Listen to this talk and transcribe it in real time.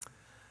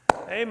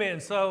Amen.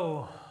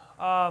 So,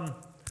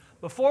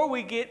 before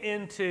we get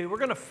into, we're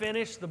going to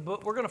finish the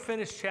book. We're going to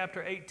finish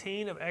chapter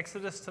 18 of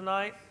Exodus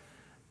tonight.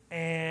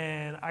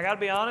 And I got to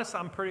be honest,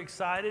 I'm pretty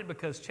excited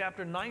because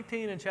chapter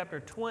 19 and chapter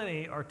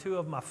 20 are two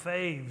of my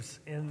faves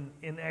in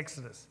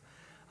Exodus.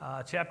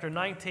 Chapter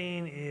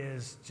 19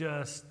 is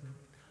just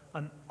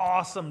an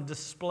awesome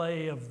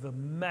display of the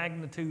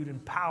magnitude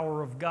and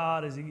power of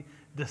God as He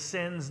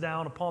descends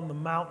down upon the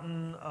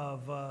mountain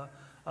of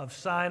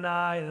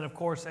Sinai. And then, of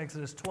course,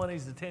 Exodus 20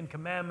 is the Ten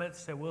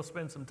Commandments. So we'll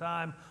spend some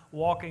time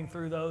walking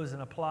through those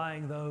and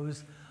applying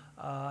those,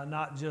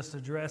 not just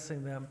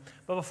addressing them.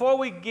 But before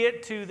we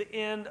get to the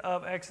end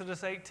of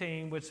Exodus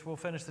 18, which we'll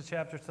finish the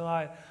chapter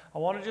tonight, I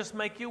want to just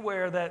make you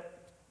aware that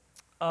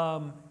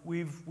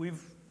we've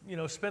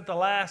spent the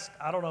last,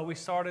 we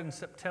started in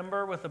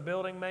September with the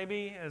building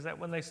maybe. Is that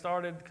when they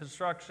started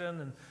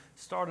construction and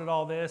started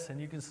all this?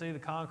 And you can see the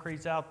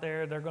concrete's out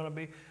there. They're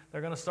going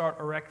to start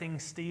erecting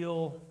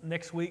steel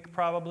next week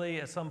probably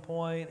at some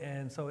point.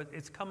 And so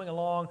it's coming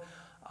along.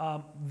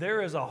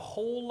 There is a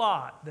whole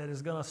lot that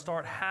is going to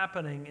start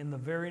happening in the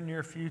very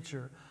near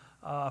future.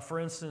 For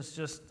instance,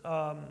 just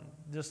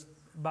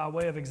by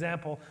way of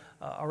example,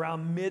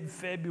 around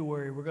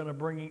mid-February, we're going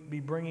to be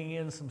bringing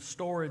in some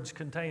storage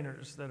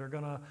containers that are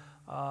going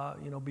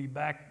to, be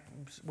back.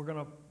 We're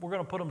going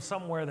to put them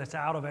somewhere that's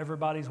out of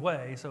everybody's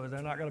way, so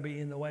they're not going to be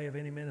in the way of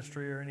any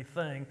ministry or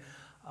anything.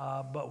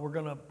 But we're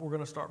going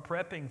to start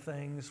prepping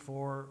things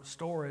for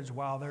storage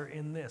while they're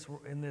in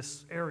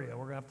this area.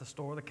 We're going to have to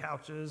store the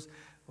couches.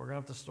 We're going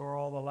to have to store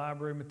all the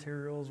library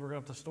materials. We're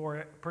going to have to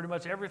store pretty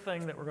much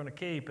everything that we're going to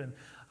keep. And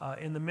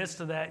in the midst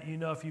of that,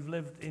 if you've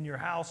lived in your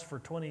house for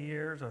 20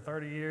 years or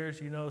 30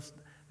 years,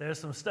 there's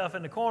some stuff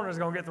in the corners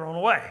going to get thrown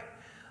away.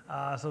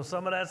 So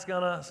some of that's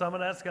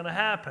gonna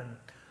happen.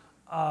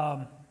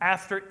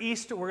 After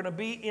Easter, we're going to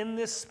be in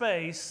this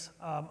space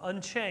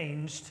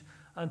unchanged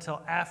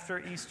until after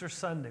Easter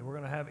Sunday. We're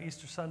going to have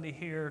Easter Sunday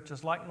here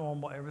just like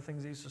normal.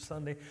 Everything's Easter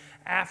Sunday.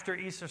 After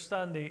Easter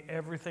Sunday,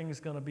 everything's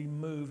going to be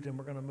moved, and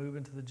we're going to move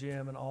into the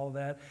gym and all of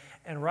that.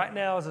 And right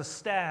now, as a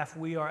staff,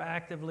 we are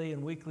actively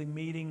in weekly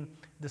meeting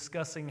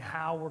discussing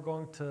how we're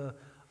going to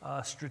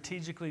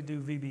strategically do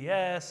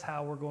VBS,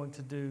 how we're going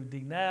to do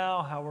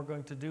DNOW, how we're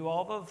going to do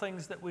all the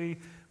things that we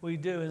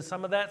do. And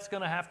some of that's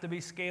going to have to be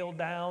scaled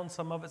down.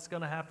 Some of it's we're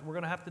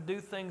going to have to do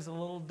things a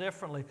little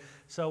differently.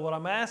 So what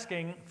I'm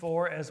asking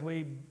for as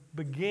we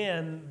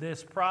begin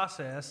this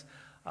process,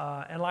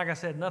 and like I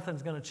said,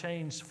 nothing's going to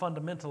change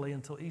fundamentally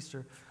until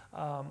Easter.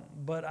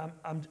 But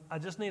I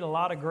just need a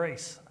lot of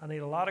grace. I need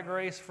a lot of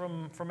grace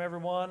from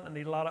everyone. I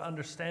need a lot of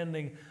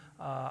understanding.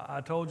 I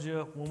told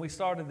you when we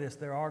started this,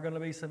 there are going to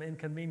be some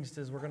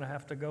inconveniences we're going to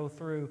have to go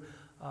through.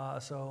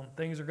 So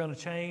things are going to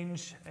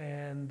change,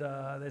 and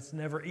it's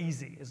never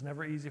easy. It's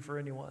never easy for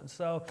anyone.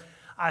 So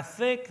I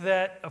think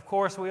that, of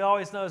course, we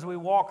always know as we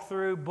walk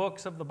through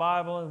books of the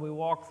Bible and we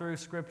walk through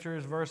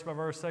scriptures verse by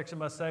verse, section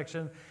by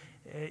section,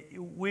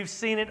 we've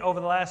seen it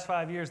over the last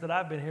 5 years that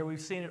I've been here. We've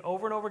seen it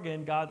over and over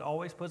again. God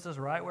always puts us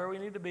right where we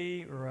need to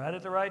be, right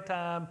at the right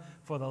time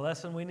for the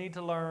lesson we need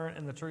to learn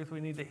and the truth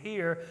we need to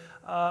hear.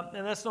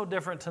 And that's no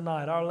different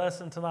tonight. Our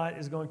lesson tonight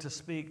is going to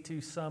speak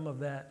to some of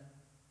that.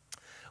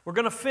 We're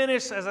going to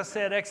finish, as I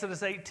said,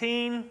 Exodus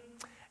 18.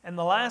 And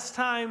the last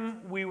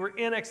time we were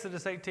in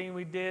Exodus 18,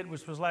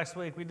 which was last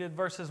week, we did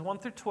verses 1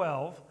 through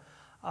 12.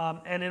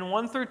 And in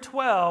 1 through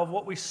 12,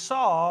 what we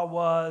saw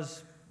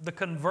was the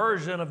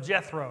conversion of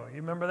Jethro. You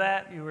remember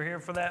that? You were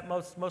here for that.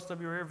 Most of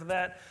you were here for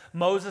that.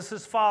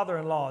 Moses'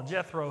 father-in-law,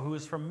 Jethro, who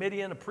was from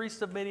Midian, a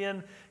priest of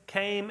Midian,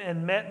 came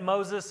and met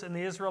Moses and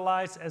the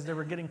Israelites as they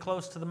were getting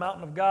close to the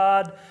mountain of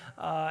God.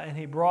 And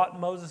he brought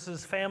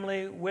Moses'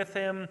 family with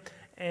him.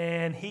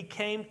 And he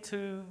came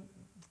to,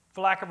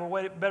 for lack of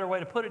a better way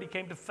to put it, he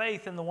came to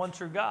faith in the one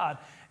true God.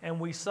 And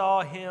we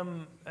saw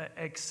him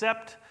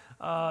accept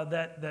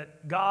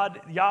that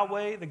God,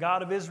 Yahweh, the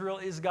God of Israel,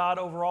 is God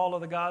over all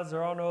of the gods.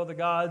 There are no other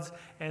gods.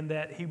 And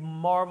that he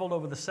marveled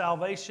over the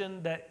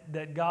salvation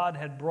that God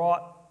had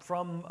brought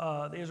from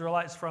the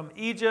Israelites from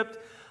Egypt.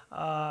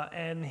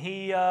 And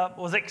he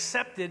was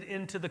accepted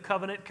into the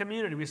covenant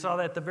community. We saw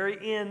that at the very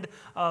end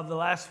of the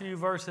last few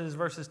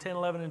verses 10,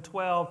 11, and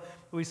 12.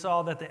 We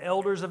saw that the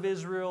elders of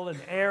Israel and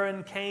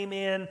Aaron came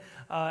in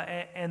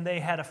and they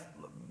had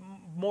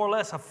more or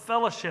less a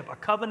fellowship, a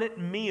covenant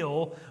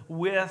meal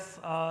with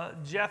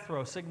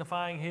Jethro,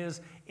 signifying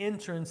his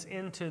entrance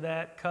into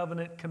that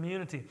covenant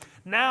community.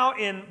 Now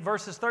in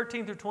verses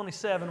 13 through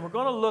 27, we're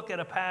going to look at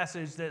a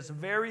passage that's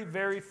very,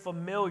 very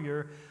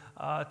familiar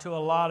to a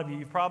lot of you.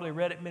 You've probably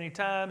read it many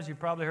times. You've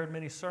probably heard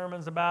many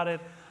sermons about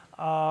it.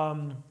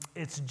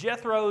 It's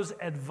Jethro's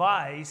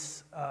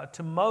advice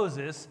to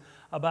Moses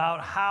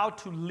about how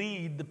to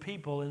lead the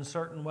people in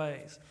certain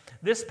ways.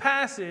 This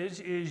passage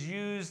is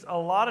used a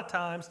lot of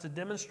times to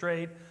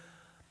demonstrate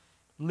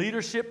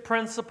leadership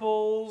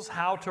principles,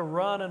 how to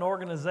run an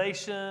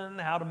organization,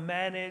 how to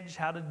manage,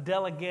 how to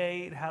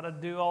delegate, how to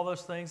do all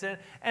those things.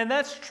 And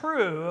that's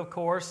true, of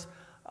course,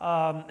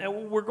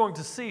 and we're going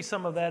to see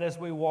some of that as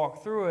we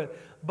walk through it.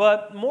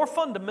 But more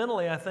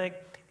fundamentally, I think,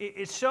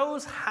 it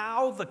shows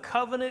how the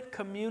covenant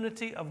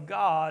community of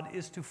God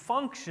is to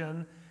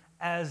function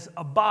as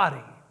a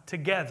body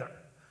together,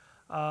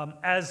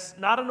 as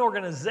not an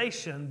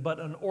organization, but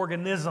an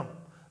organism.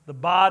 The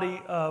body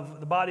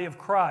of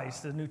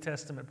Christ, the New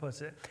Testament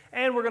puts it.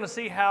 And we're going to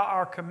see how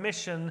our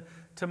commission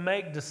to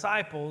make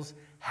disciples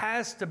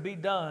has to be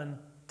done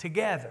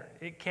together.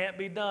 It can't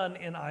be done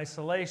in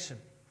isolation.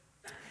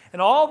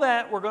 And all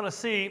that we're going to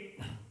see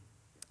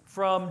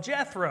from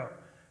Jethro,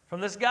 from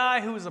this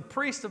guy who was a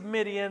priest of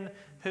Midian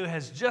who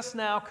has just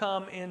now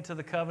come into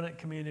the covenant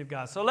community of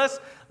God. So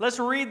let's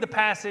read the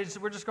passage.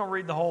 We're just going to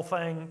read the whole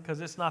thing because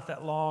it's not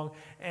that long,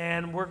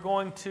 and we're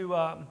going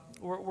to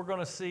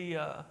see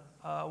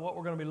what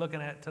we're going to be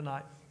looking at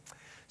tonight.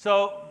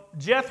 So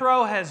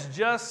Jethro has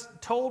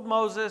just told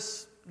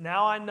Moses,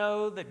 "Now I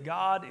know that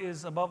God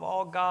is above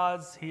all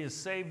gods. He has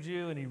saved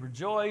you," and he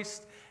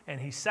rejoiced. And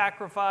he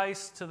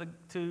sacrificed to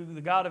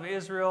the God of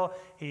Israel.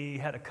 He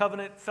had a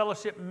covenant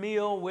fellowship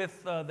meal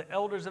with the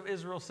elders of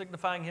Israel,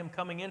 signifying him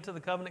coming into the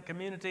covenant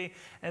community.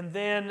 And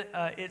then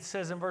it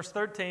says in verse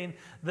 13,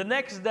 "The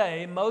next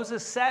day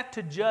Moses sat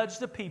to judge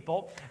the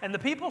people, and the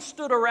people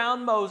stood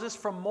around Moses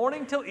from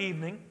morning till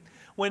evening.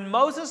 When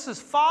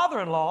Moses'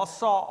 father-in-law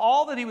saw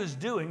all that he was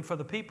doing for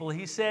the people,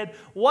 he said,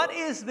 'What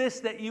is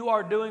this that you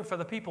are doing for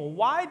the people?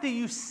 Why do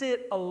you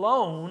sit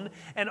alone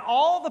and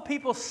all the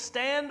people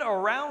stand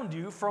around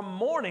you from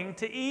morning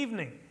to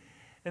evening?'"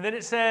 And then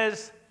it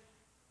says,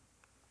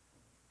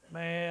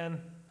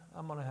 man,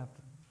 I'm going to have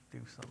to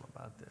do something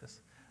about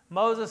this.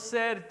 Moses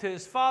said to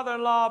his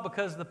father-in-law,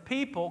 "Because the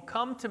people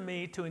come to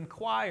me to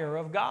inquire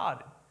of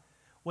God.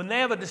 When they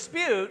have a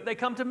dispute, they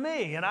come to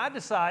me, and I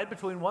decide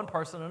between one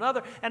person and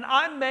another, and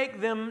I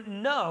make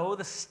them know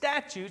the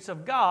statutes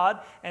of God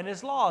and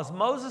His laws."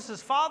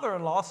 Moses'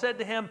 father-in-law said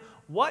to him,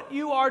 "What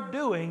you are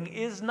doing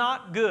is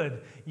not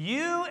good.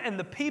 You and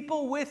the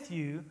people with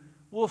you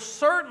will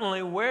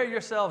certainly wear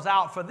yourselves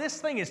out, for this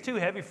thing is too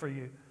heavy for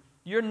you.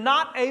 You're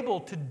not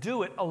able to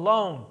do it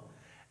alone."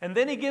 And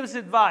then he gives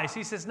advice.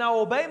 He says, "Now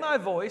obey my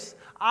voice.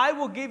 I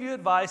will give you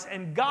advice,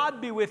 and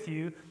God be with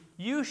you.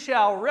 You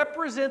shall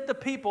represent the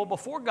people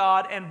before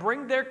God and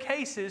bring their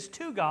cases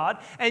to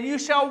God, and you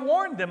shall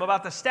warn them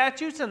about the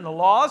statutes and the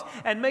laws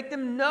and make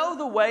them know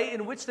the way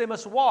in which they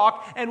must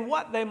walk and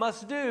what they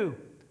must do.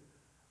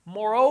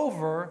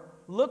 Moreover,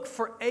 look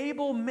for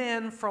able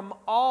men from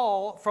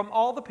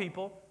all the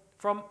people,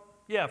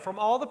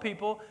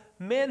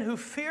 men who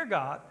fear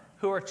God,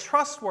 who are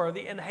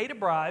trustworthy and hate a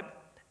bribe,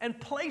 and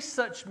place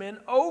such men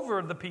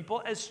over the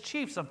people as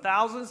chiefs of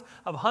thousands,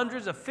 of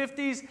hundreds, of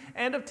fifties,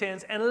 and of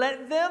tens, and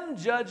let them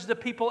judge the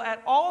people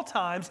at all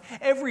times.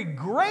 Every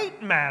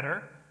great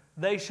matter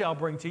they shall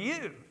bring to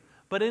you,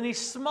 but any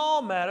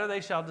small matter they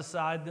shall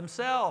decide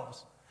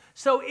themselves.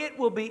 So it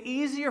will be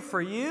easier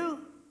for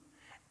you,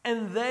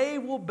 and they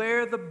will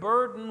bear the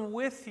burden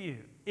with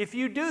you. If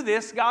you do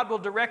this, God will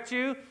direct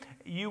you.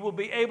 You will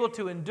be able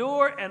to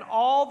endure, and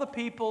all the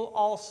people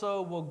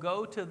also will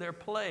go to their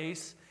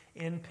place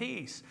in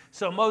peace."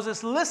 So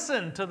Moses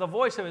listened to the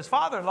voice of his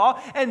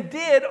father-in-law and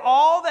did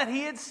all that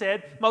he had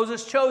said.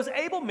 Moses chose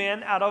able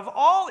men out of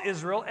all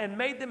Israel and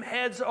made them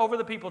heads over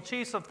the people,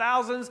 chiefs of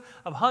thousands,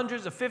 of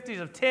hundreds, of fifties,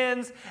 of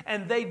tens,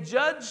 and they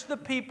judged the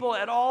people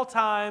at all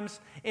times.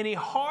 Any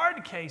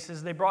hard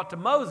cases they brought to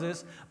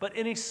Moses, but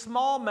any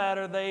small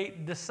matter they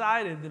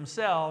decided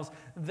themselves.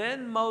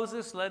 Then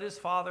Moses let his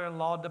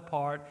father-in-law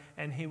depart,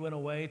 and he went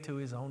away to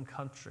his own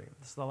country.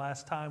 This is the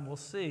last time we'll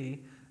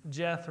see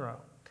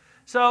Jethro.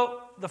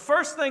 So the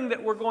first thing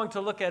that we're going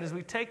to look at as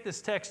we take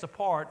this text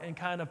apart and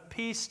kind of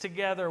piece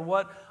together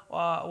what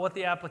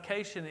the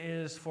application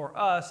is for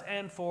us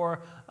and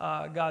for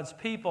God's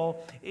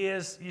people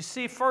is, you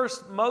see,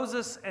 first,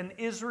 Moses and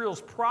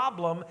Israel's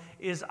problem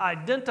is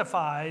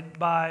identified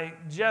by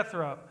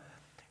Jethro.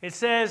 It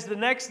says, "The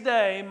next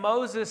day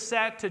Moses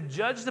sat to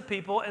judge the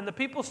people, and the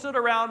people stood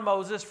around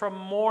Moses from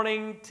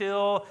morning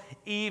till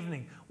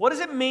evening." What does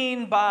it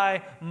mean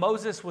by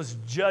Moses was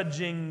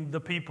judging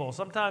the people?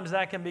 Sometimes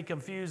that can be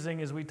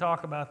confusing as we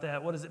talk about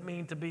that. What does it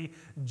mean to be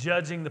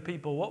judging the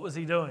people? What was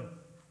he doing?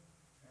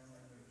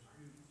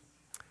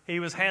 He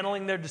was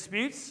handling their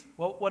disputes.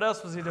 What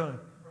else was he doing?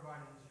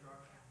 Providing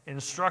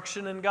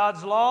instruction in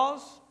God's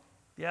laws.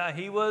 Yeah,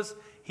 he was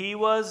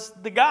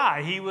the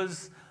guy.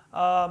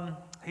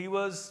 He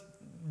was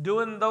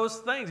doing those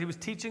things. He was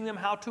teaching them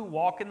how to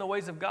walk in the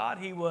ways of God.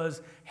 He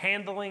was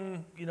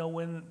handling,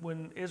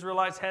 when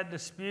Israelites had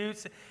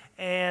disputes.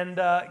 And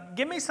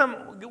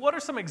what are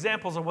some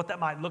examples of what that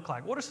might look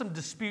like? What are some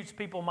disputes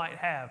people might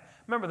have?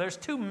 Remember, there's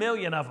 2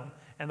 million of them,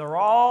 and they're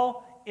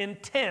all in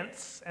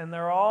tents, and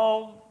they're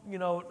all,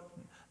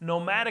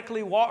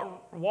 nomadically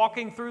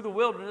walking through the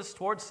wilderness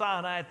towards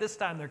Sinai. At this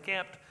time, they're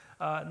camped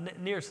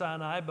near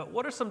Sinai. But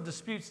what are some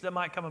disputes that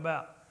might come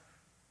about?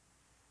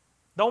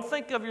 Don't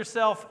think of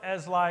yourself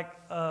as like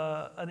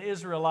an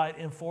Israelite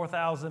in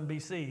 4000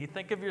 BC.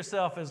 Think of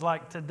yourself as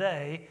like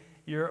today.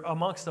 You're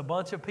amongst a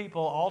bunch of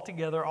people all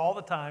together all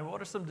the time.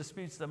 What are some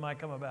disputes that might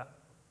come about?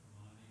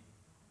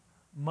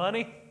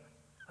 Money?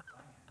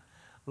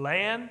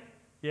 Land?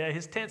 Yeah,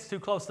 his tent's too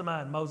close to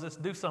mine, Moses.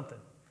 Do something,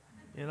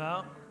 you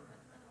know.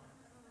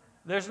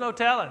 There's no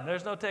telling.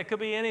 It could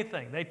be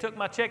anything. They took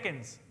my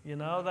chickens, you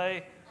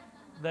know.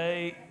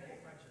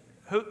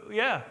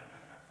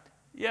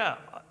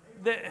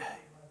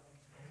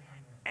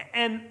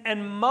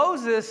 And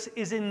Moses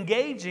is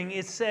engaging,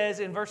 it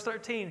says in verse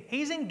 13,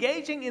 he's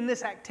engaging in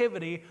this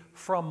activity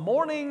from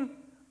morning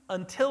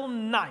until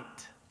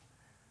night.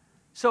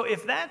 So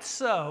if that's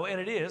so, and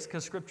it is,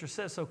 because Scripture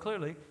says so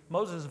clearly,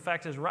 Moses, in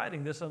fact, is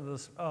writing this under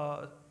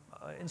the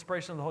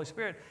inspiration of the Holy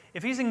Spirit.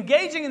 If he's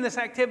engaging in this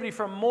activity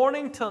from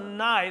morning till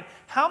night,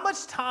 how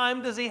much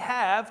time does he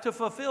have to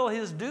fulfill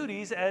his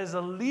duties as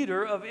a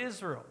leader of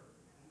Israel?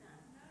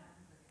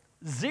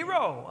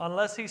 Zero,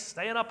 unless he's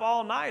staying up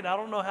all night. I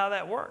don't know how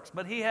that works,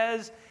 but he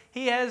has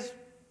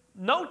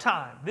no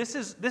time. This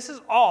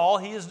is all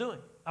he is doing.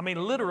 I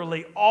mean,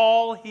 literally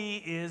all he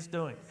is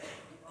doing.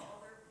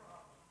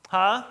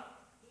 Huh?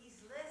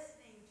 He's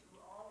listening to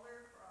all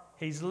their problems.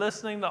 He's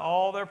listening to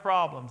all their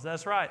problems.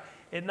 That's right.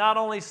 It not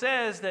only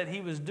says that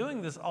he was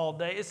doing this all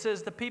day, it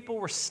says the people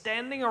were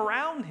standing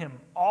around him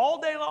all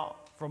day long,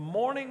 from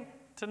morning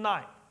to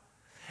night.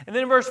 And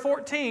then in verse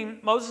 14,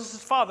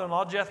 Moses'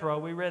 father-in-law, Jethro,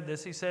 we read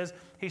this, he says,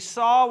 he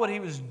saw what he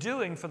was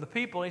doing for the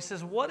people. He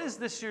says, what is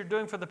this you're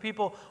doing for the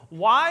people?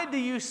 Why do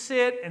you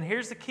sit, and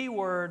here's the key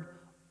word,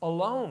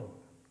 alone?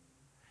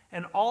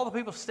 And all the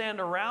people stand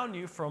around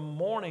you from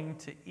morning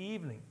to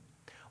evening.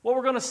 What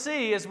we're going to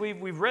see as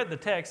we've read the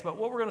text, but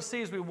what we're going to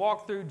see as we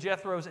walk through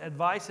Jethro's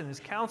advice and his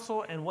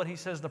counsel and what he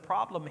says the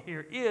problem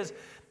here is,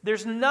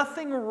 there's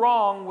nothing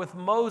wrong with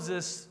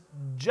Moses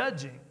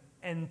judging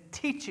and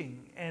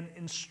teaching and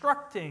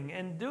instructing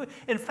and doing.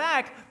 In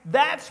fact,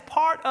 that's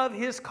part of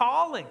his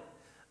calling.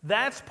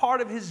 That's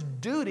part of his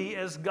duty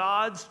as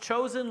God's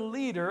chosen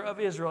leader of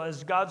Israel,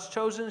 as God's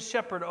chosen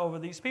shepherd over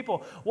these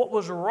people. What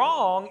was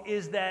wrong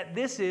is that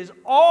this is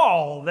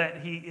all that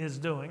he is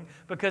doing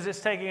because it's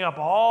taking up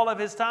all of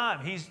his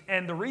time.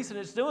 And the reason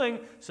it's doing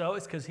so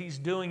is because he's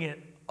doing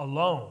it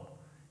alone.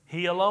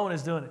 He alone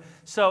is doing it.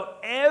 So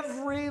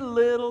every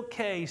little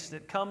case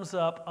that comes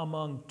up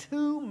among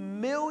 2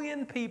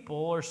 million people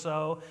or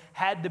so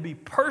had to be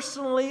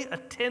personally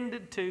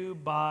attended to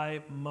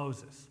by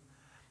Moses.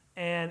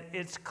 And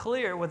it's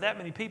clear with that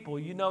many people,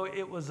 you know,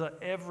 it was an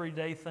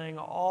everyday thing,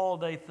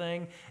 all-day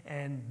thing,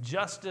 and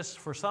justice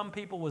for some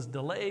people was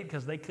delayed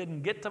because they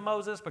couldn't get to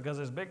Moses because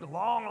there's a big,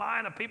 long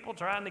line of people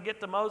trying to get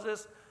to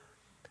Moses.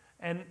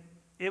 And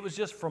it was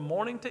just from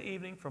morning to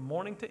evening, from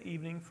morning to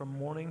evening, from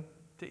morning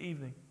to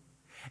evening.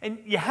 And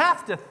you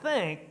have to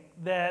think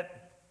that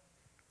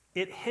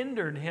it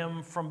hindered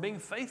him from being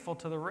faithful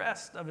to the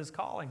rest of his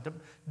calling, to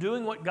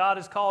doing what God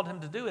has called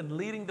him to do and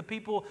leading the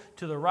people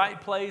to the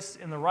right place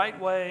in the right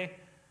way.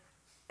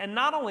 And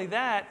not only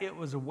that, it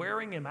was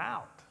wearing him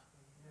out.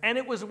 And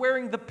it was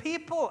wearing the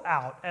people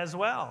out as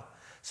well.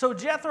 So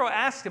Jethro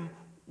asked him,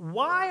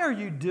 why are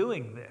you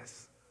doing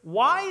this?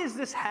 Why is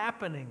this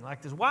happening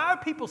like this? Why are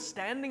people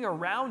standing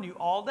around you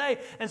all day?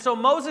 And so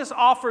Moses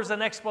offers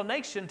an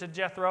explanation to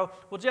Jethro.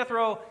 Well,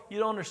 Jethro, you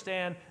don't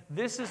understand.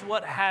 This is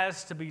what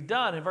has to be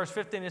done. In verse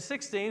 15 and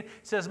 16, it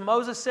says,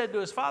 Moses said to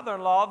his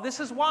father-in-law, this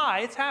is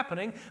why it's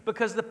happening,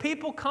 because the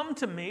people come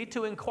to me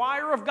to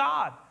inquire of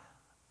God.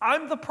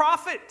 I'm the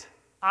prophet.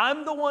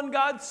 I'm the one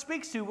God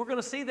speaks to. We're going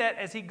to see that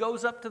as he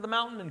goes up to the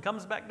mountain and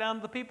comes back down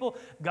to the people.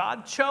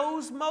 God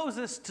chose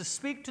Moses to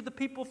speak to the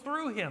people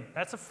through him.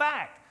 That's a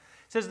fact.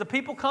 It says, the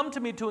people come to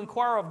me to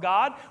inquire of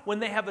God. When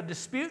they have a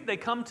dispute, they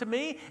come to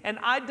me, and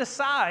I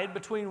decide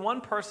between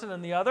one person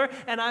and the other,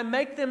 and I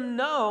make them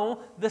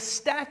know the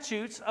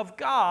statutes of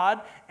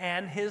God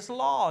and his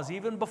laws.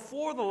 Even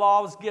before the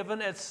law was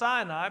given at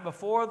Sinai,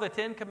 before the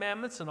 10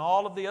 Commandments and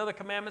all of the other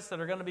commandments that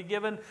are going to be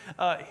given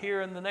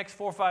here in the next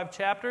 4 or 5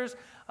 chapters,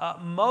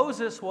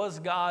 Moses was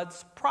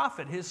God's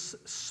prophet, his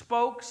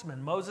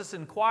spokesman. Moses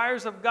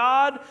inquires of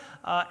God,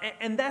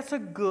 and that's a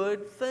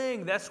good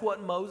thing. That's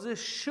what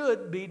Moses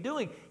should be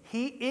doing.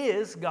 He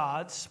is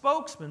God's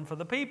spokesman for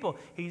the people.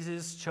 He's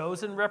his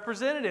chosen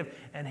representative,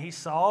 and he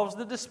solves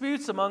the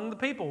disputes among the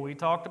people. We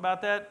talked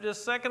about that just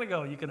a second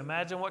ago. You can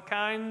imagine what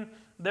kind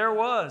there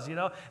was. You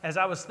know, as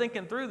I was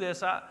thinking through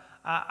this,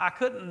 I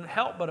couldn't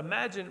help but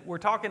imagine we're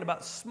talking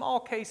about small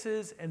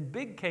cases and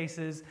big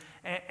cases,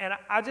 and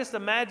I just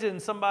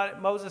imagine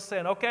Moses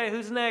saying, okay,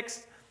 who's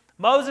next?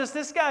 Moses,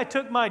 this guy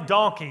took my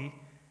donkey,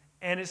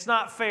 and it's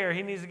not fair.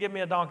 He needs to give me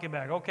a donkey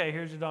back. Okay,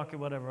 here's your donkey,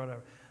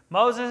 whatever.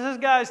 Moses, this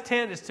guy's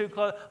tent is too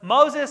close.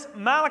 Moses,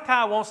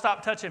 Malachi won't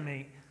stop touching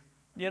me.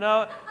 You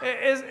know,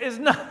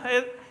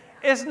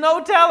 it's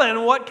no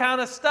telling what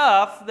kind of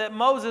stuff that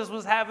Moses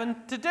was having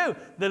to do.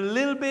 The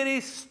little bitty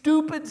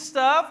stupid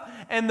stuff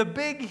and the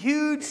big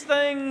huge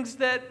things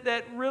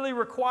that really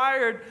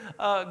required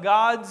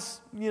God's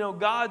man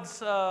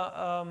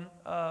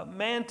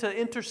to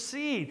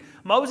intercede.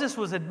 Moses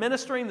was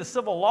administering the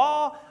civil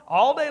law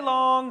all day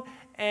long,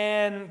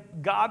 and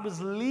God was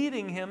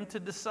leading him to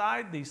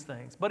decide these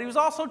things. But he was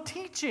also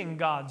teaching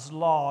God's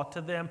law to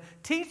them,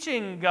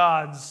 teaching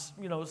God's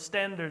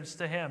standards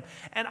to him.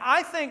 And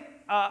I think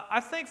I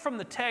think from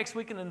the text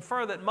we can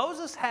infer that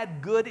Moses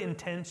had good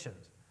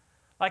intentions.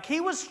 Like he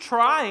was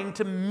trying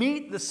to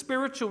meet the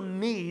spiritual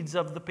needs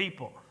of the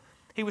people.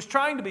 He was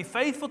trying to be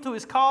faithful to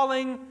his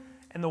calling,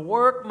 and the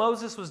work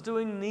Moses was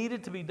doing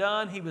needed to be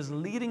done. He was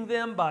leading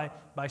them by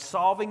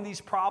solving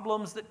these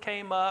problems that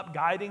came up,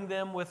 guiding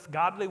them with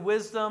godly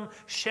wisdom,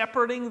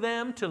 shepherding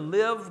them to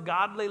live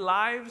godly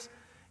lives.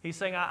 He's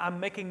saying, I'm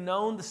making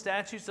known the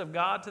statutes of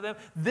God to them.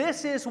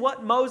 This is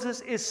what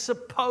Moses is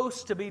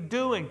supposed to be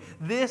doing.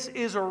 This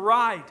is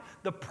right.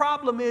 The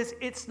problem is,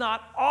 it's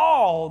not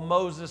all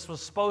Moses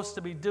was supposed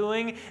to be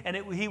doing, and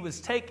it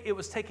was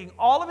taking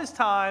all of his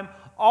time,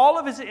 all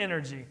of his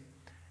energy.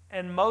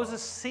 And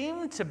Moses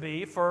seemed to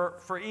be,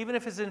 for even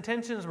if his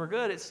intentions were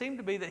good, it seemed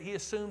to be that he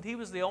assumed he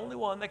was the only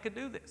one that could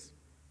do this.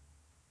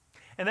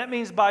 And that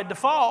means by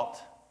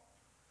default,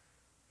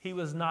 he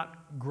was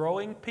not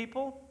growing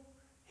people.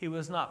 He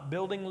was not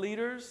building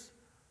leaders.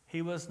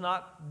 He was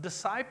not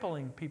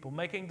discipling people,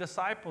 making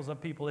disciples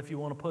of people, if you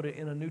want to put it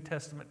in a New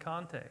Testament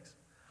context.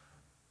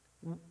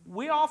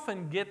 We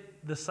often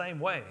get the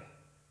same way.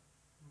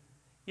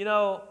 You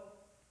know,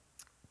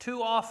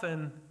 too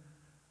often,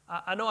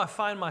 I know I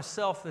find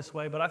myself this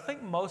way, but I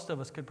think most of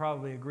us could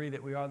probably agree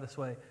that we are this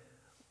way.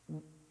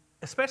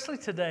 Especially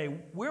today,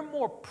 we're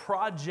more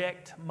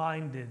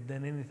project-minded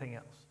than anything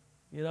else.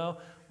 You know,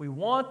 we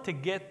want to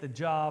get the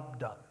job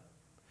done.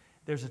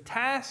 There's a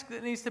task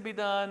that needs to be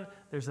done.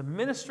 There's a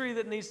ministry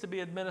that needs to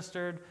be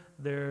administered.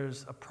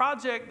 There's a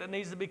project that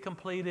needs to be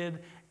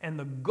completed. And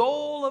the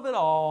goal of it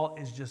all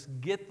is just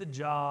get the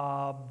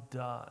job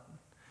done.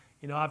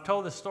 You know, I've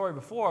told this story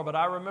before, but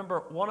I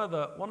remember one of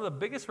the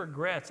biggest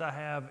regrets I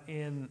have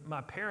in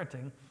my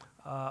parenting,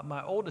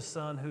 my oldest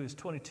son, who is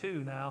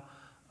 22 now,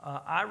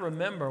 I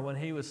remember when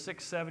he was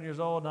 6, 7 years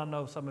old, and I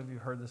know some of you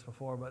heard this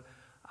before, but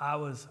I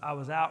was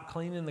out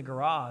cleaning the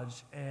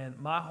garage, and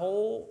my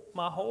whole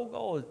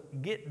goal is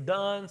get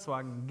done so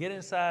I can get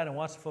inside and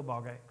watch the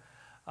football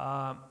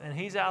game. And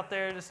he's out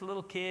there, just a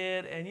little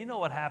kid, and you know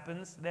what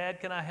happens. Dad,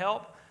 can I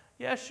help?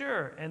 Yeah,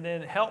 sure. And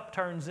then help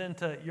turns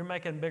into you're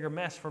making a bigger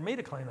mess for me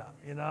to clean up,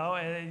 you know,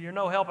 and you're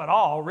no help at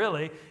all,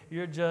 really.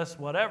 You're just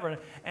whatever.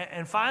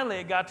 And finally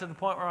it got to the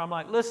point where I'm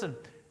like, listen,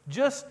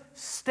 just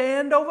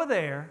stand over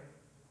there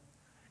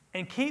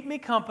and keep me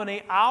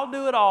company. I'll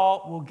do it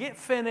all. We'll get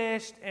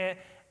finished.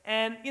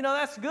 And you know,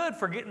 that's good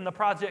for getting the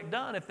project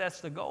done if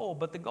that's the goal.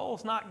 But the goal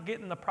is not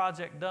getting the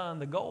project done.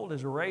 The goal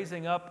is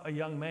raising up a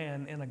young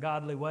man in a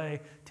godly way,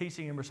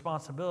 teaching him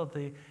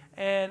responsibility.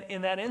 And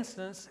in that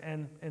instance,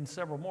 and in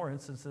several more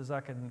instances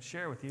I can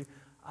share with you,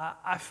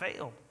 I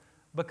failed.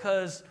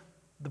 Because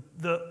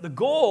the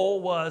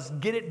goal was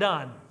get it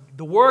done.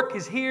 The work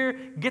is here,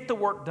 get the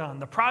work done.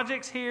 The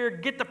project's here,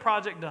 get the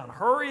project done.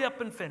 Hurry up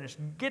and finish,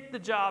 get the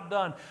job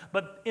done.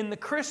 But in the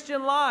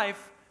Christian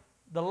life,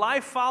 the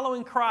life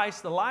following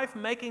Christ, the life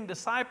making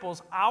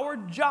disciples, our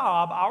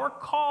job, our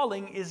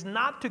calling is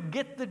not to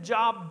get the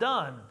job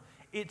done.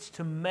 It's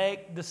to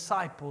make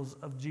disciples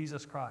of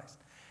Jesus Christ.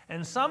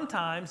 And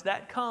sometimes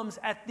that comes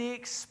at the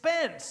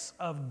expense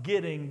of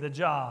getting the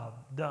job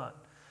done.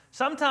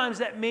 Sometimes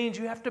that means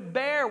you have to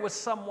bear with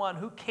someone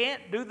who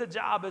can't do the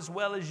job as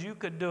well as you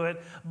could do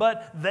it,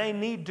 but they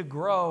need to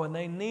grow and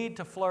they need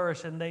to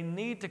flourish and they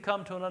need to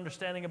come to an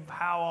understanding of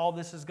how all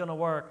this is going to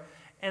work.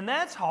 And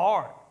that's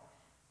hard.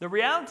 The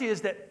reality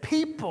is that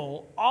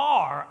people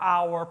are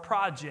our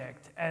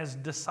project as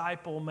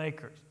disciple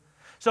makers.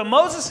 So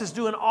Moses is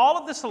doing all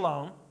of this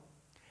alone,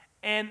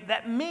 and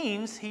that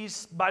means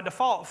he's by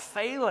default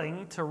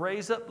failing to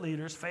raise up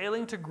leaders,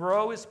 failing to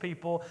grow his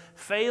people,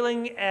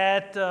 failing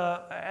at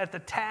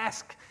the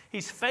task.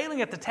 He's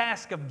failing at the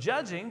task of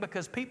judging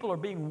because people are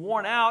being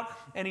worn out,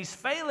 and he's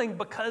failing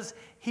because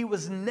he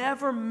was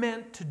never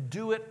meant to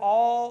do it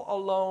all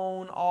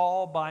alone,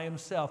 all by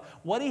himself.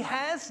 What he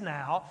has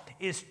now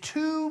is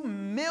 2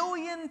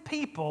 million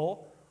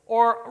people,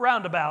 or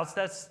roundabouts,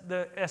 that's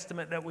the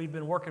estimate that we've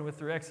been working with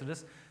through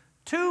Exodus,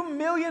 2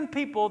 million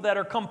people that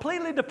are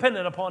completely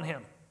dependent upon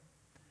him.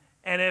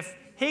 And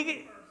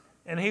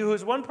he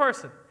was one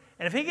person.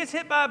 And if he gets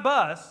hit by a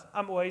bus,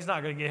 well, he's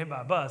not going to get hit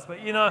by a bus,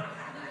 but you know,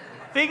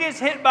 if he gets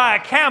hit by a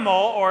camel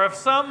or if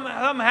something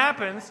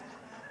happens,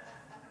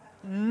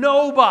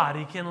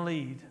 nobody can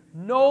lead.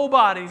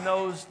 Nobody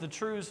knows the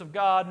truths of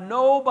God.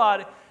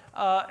 Nobody,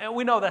 and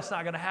we know that's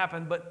not going to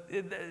happen, but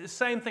the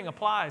same thing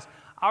applies.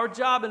 Our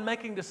job in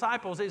making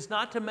disciples is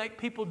not to make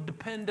people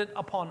dependent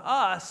upon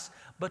us,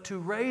 but to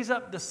raise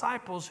up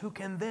disciples who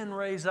can then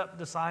raise up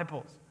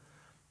disciples.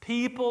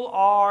 People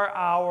are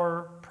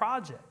our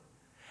project.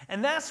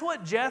 And that's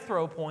what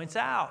Jethro points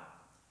out.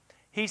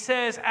 He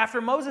says, after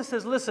Moses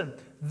says, listen,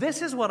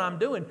 this is what I'm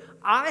doing.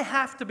 I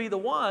have to be the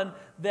one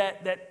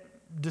that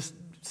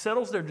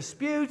settles their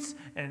disputes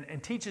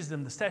and teaches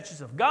them the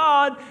statutes of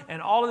God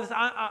and all of this.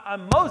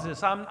 I'm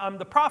Moses. I'm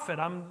the prophet.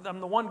 I'm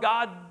the one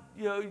God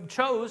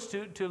chose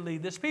to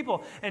lead this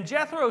people. And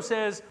Jethro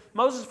says,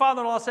 Moses'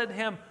 father-in-law said to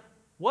him,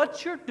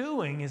 what you're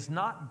doing is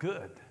not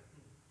good.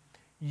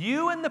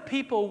 You and the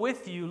people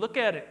with you, look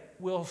at it,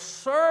 will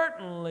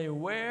certainly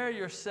wear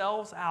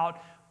yourselves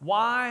out.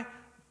 Why?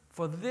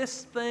 for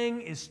this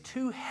thing is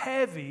too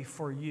heavy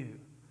for you.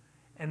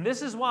 And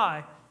this is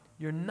why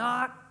you're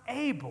not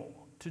able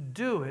to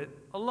do it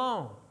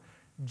alone.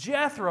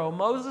 Jethro,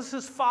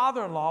 Moses'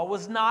 father-in-law,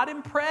 was not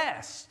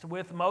impressed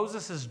with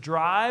Moses'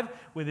 drive,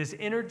 with his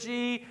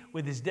energy,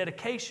 with his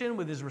dedication,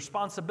 with his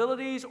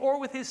responsibilities, or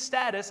with his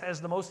status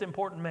as the most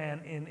important man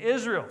in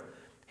Israel.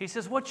 He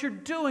says, what you're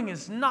doing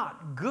is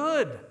not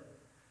good.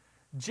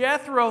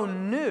 Jethro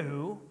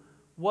knew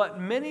what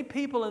many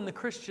people in the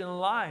Christian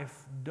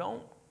life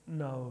don't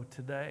know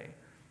today.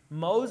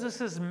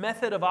 Moses'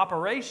 method of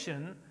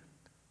operation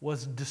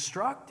was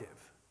destructive.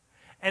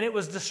 And it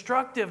was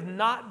destructive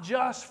not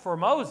just for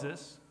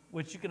Moses,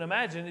 which you can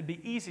imagine it'd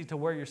be easy to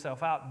wear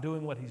yourself out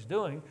doing what he's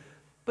doing,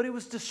 but it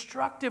was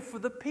destructive for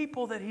the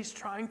people that he's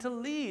trying to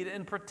lead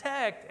and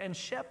protect and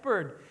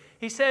shepherd.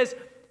 He says,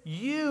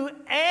 you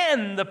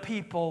and the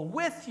people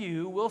with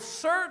you will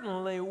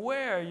certainly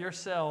wear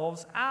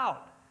yourselves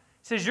out.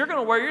 He says, you're going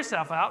to wear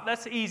yourself out.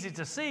 That's easy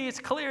to see. It's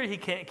clear he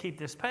can't keep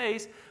this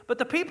pace. But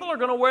the people are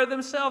going to wear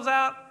themselves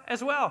out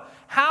as well.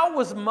 How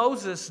was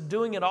Moses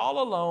doing it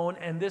all alone,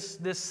 and this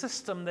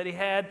system that he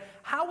had,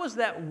 how was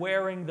that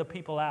wearing the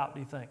people out,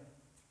 do you think?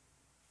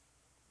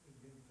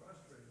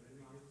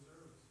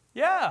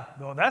 Yeah,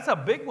 well, that's a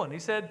big one. He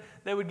said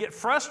they would get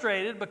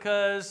frustrated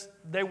because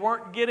they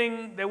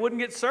wouldn't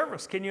get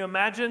service. Can you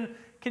imagine?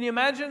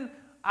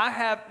 I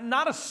have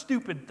not a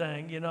stupid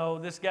thing,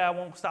 this guy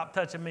won't stop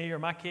touching me, or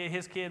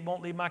his kid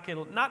won't leave my kid,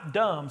 not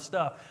dumb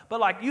stuff, but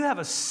like you have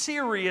a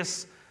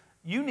serious,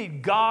 you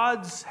need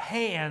God's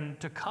hand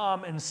to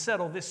come and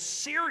settle this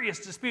serious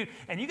dispute,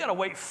 and you got to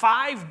wait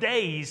 5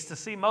 days to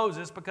see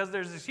Moses because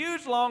there's this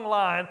huge long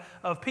line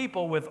of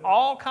people with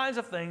all kinds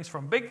of things,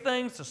 from big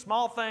things to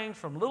small things,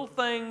 from little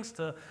things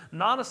to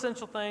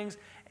non-essential things,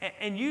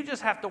 and you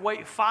just have to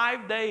wait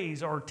 5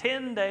 days or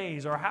 10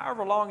 days or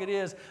however long it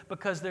is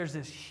because there's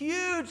this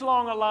huge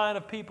long line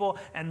of people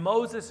and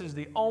Moses is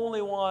the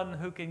only one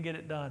who can get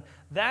it done.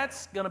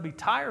 That's going to be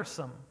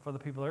tiresome for the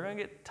people. They're going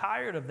to get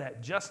tired of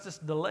that. Justice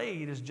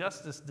delayed is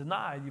justice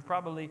denied. You've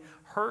probably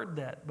heard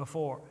that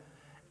before.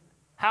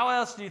 How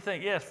else do you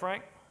think? Yes,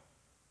 Frank?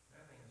 I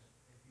think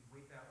if you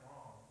wait that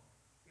long,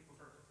 people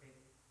start to take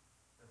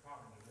their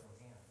problem in their own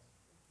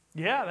hands.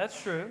 Yeah,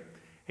 that's true.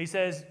 He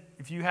says,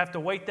 if you have to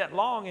wait that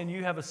long and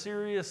you have a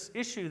serious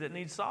issue that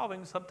needs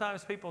solving,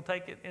 sometimes people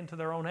take it into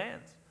their own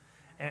hands.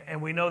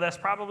 And we know that's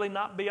probably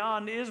not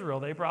beyond Israel.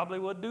 They probably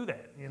would do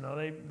that.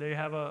 They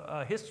have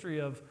a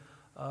history of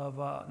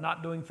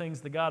not doing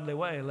things the godly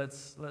way,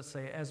 let's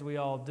say, as we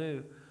all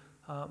do.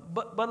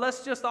 But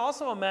let's just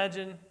also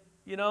imagine,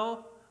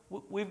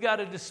 we've got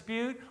a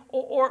dispute,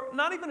 or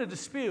not even a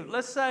dispute.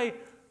 Let's say,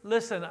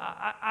 listen,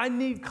 I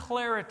need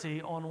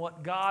clarity on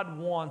what God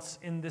wants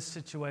in this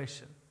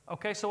situation.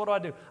 Okay, so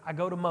what do? I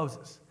go to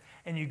Moses.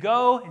 And you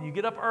go and you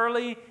get up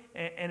early,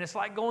 and it's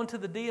like going to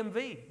the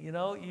DMV.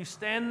 You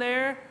stand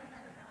there.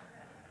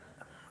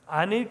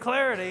 I need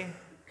clarity.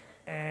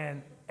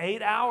 And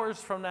 8 hours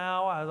from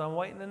now, as I'm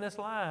waiting in this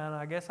line,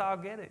 I guess I'll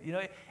get it.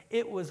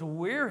 It was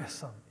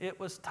wearisome. It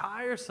was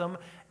tiresome.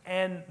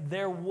 And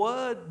there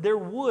would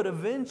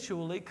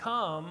eventually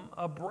come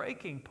a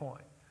breaking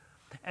point.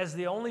 As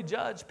the only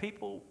judge,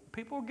 people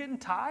were getting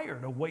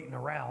tired of waiting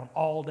around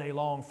all day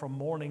long from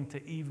morning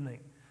to evening,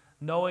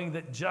 knowing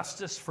that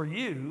justice for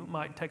you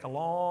might take a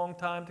long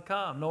time to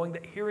come, knowing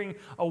that hearing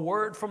a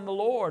word from the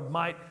Lord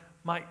might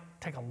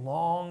take a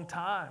long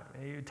time.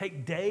 It would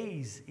take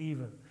days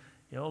even.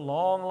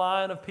 Long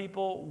line of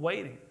people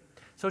waiting.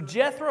 So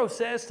Jethro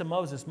says to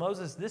Moses,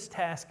 Moses, this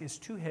task is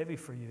too heavy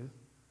for you,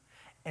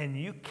 and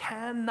you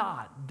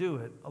cannot do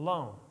it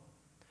alone.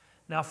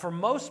 Now, for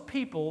most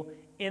people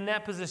in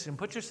that position,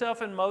 put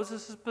yourself in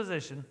Moses'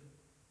 position,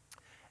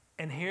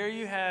 and here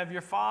you have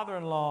your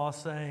father-in-law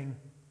saying,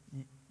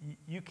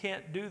 you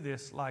can't do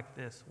this like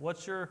this.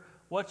 What's your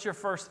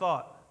first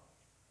thought?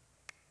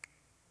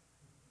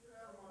 Get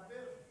out of my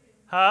business.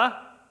 Huh?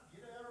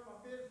 Get out of my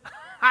business.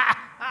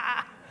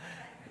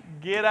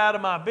 Get out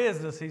of my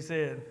business, he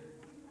said.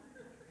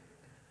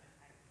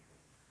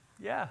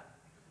 Yeah.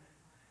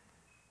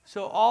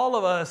 So all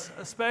of us,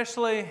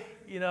 especially,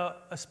 I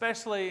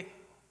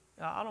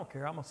don't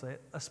care, I'm going to say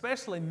it,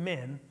 especially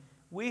men,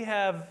 we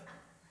have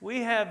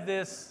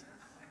this.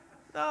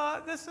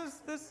 No, this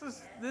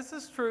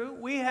is true.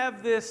 We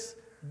have this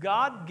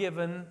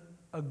God-given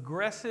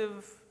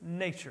aggressive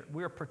nature.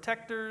 We're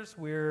protectors.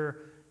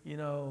 We're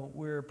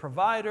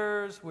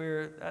providers.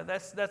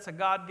 That's a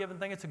God-given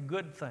thing. It's a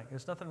good thing.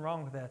 There's nothing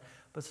wrong with that.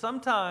 But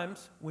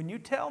sometimes when you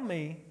tell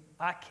me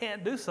I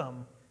can't do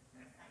something,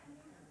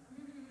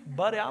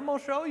 buddy, I'm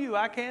gonna show you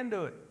I can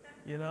do it.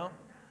 I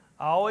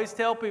always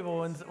tell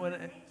people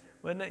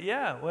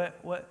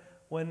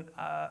when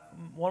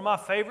one of my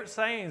favorite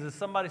sayings is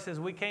somebody says,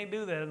 we can't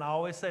do that. And I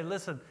always say,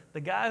 listen, the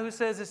guy who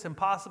says it's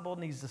impossible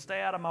needs to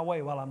stay out of my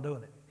way while I'm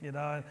doing it.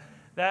 And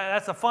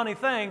that's a funny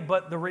thing,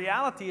 but the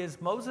reality is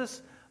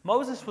Moses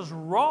was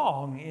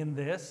wrong in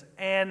this,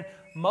 and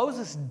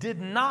Moses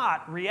did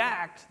not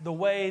react the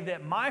way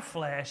that my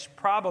flesh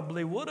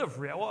probably would have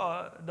reacted.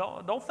 Well,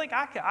 don't think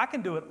I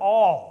can do it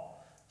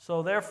all.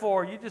 So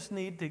therefore, you just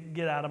need to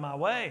get out of my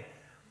way.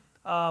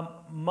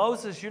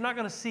 Moses, you're not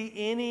going to see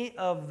any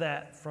of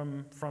that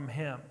from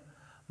him.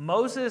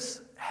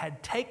 Moses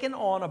had taken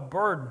on a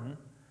burden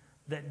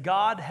that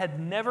God had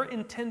never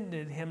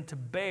intended him to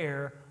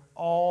bear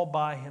all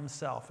by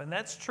himself. And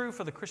that's true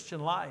for the Christian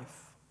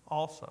life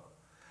also.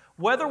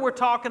 Whether we're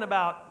talking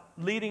about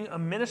leading a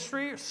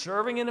ministry,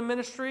 serving in a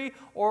ministry,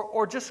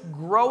 or just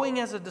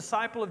growing as a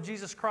disciple of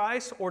Jesus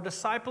Christ or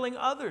discipling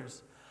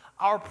others,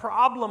 our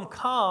problem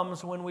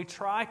comes when we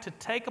try to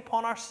take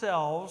upon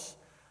ourselves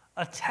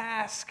a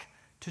task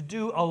to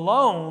do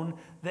alone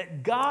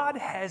that God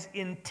has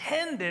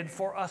intended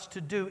for us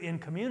to do in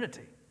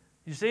community.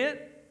 You see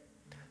it?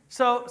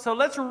 So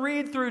let's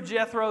read through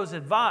Jethro's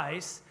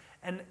advice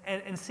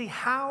and see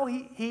how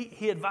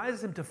he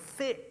advises him to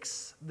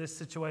fix this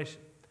situation.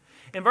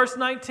 In verse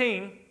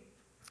 19,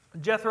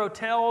 Jethro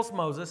tells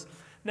Moses,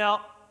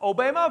 "Now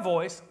obey my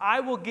voice, I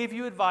will give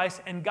you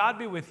advice, and God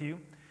be with you.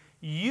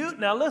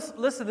 Now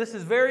listen, this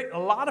is a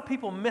lot of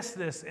people miss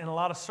this in a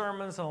lot of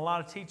sermons and a lot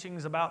of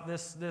teachings about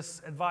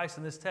this advice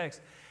in this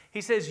text.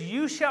 He says,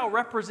 you shall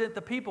represent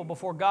the people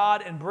before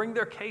God and bring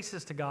their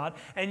cases to God,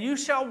 and you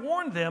shall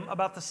warn them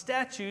about the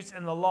statutes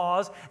and the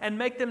laws and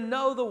make them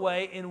know the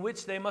way in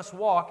which they must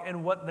walk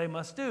and what they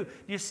must do." Do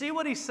you see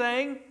what he's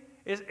saying?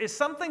 Is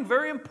something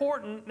very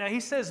important. Now he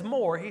says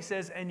more. He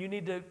says, and you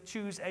need to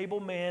choose able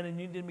men and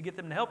you need to get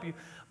them to help you.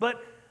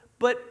 But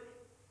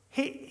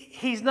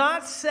He's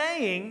not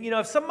saying,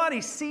 if somebody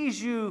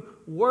sees you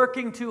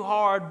working too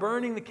hard,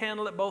 burning the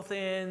candle at both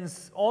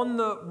ends, on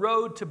the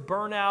road to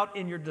burnout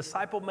in your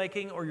disciple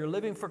making or your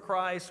living for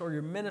Christ or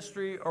your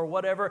ministry or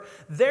whatever,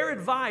 their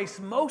advice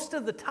most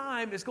of the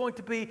time is going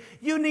to be,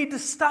 you need to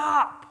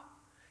stop.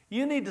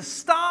 You need to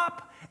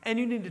stop and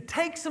you need to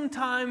take some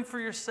time for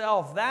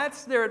yourself.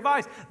 That's their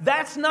advice.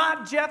 That's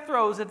not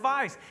Jethro's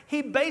advice.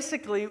 He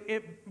basically,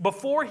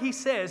 before he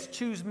says,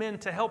 choose men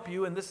to help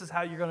you and this is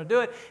how you're going to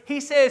do it, he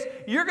says,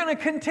 you're going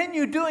to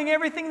continue doing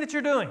everything that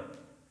you're doing.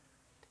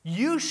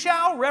 You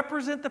shall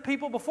represent the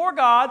people before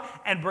God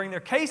and bring their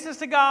cases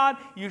to God.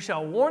 You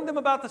shall warn them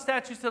about the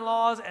statutes and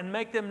laws and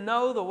make them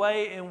know the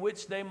way in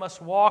which they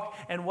must walk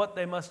and what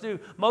they must do.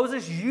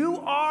 Moses, you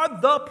are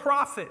the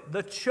prophet,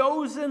 the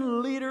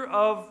chosen leader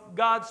of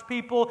God's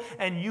people,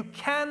 and you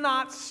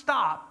cannot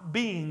stop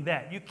being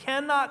that. You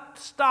cannot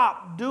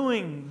stop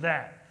doing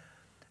that.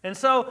 And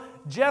so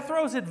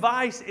Jethro's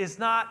advice is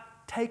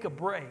not take a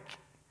break.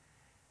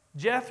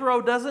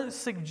 Jethro doesn't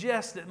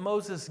suggest that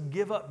Moses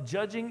give up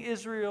judging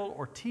Israel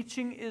or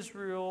teaching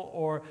Israel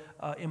or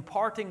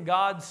imparting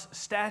God's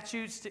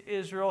statutes to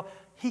Israel.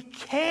 He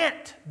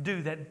can't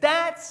do that.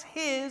 That's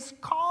his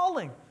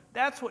calling.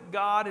 That's what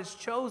God has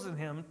chosen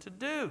him to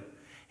do.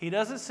 He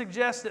doesn't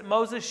suggest that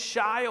Moses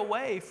shy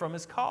away from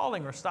his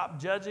calling or stop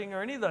judging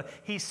or any of that.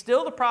 He's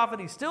still the prophet.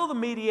 He's still the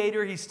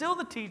mediator. He's still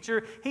the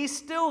teacher. He's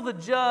still the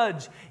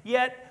judge.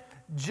 Yet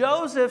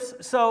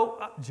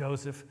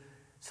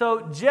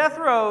So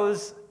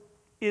Jethro's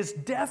is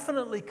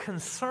definitely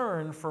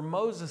concerned for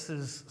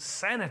Moses'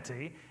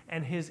 sanity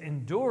and his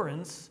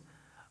endurance,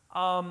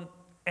 and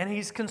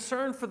he's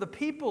concerned for the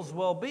people's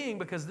well-being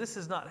because this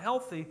is not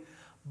healthy.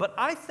 But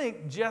I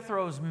think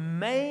Jethro's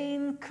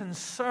main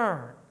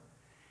concern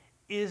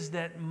is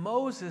that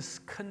Moses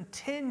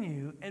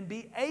continue and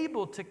be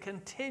able to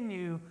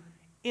continue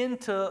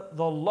into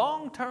the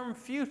long-term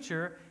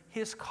future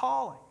his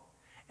calling.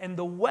 And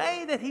the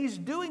way that he's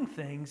doing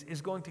things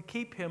is going to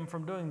keep him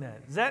from doing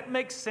that. Does that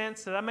make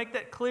sense? Did I make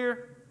that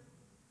clear?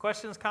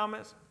 Questions,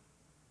 comments?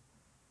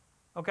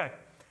 Okay.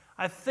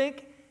 I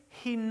think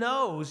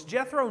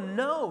Jethro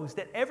knows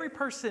that every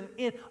person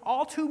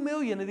all 2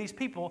 million of these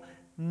people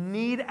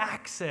need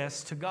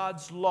access to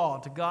God's law,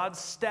 to God's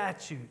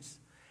statutes.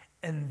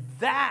 And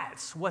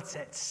that's what's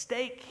at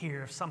stake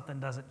here if something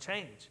doesn't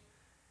change.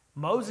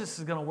 Moses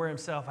is going to wear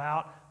himself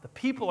out. The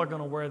people are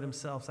going to wear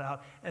themselves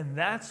out. And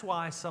that's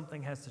why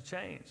something has to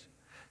change.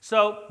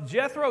 So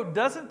Jethro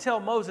doesn't tell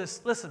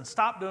Moses, listen,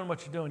 stop doing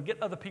what you're doing.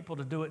 Get other people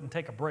to do it and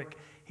take a break.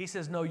 He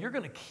says, no, you're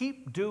going to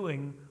keep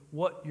doing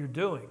what you're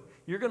doing.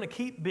 You're going to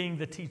keep being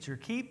the teacher,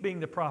 keep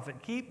being the prophet,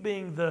 keep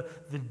being the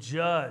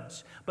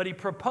judge. But he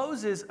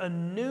proposes a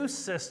new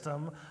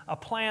system, a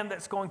plan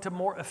that's going to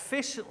more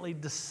efficiently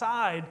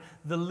decide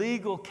the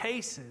legal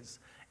cases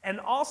and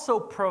also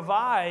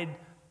provide,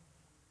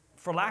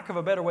 for lack of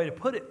a better way to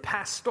put it,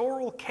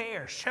 pastoral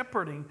care,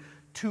 shepherding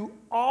to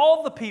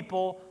all the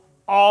people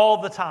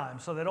all the time.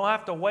 So they don't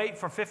have to wait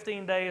for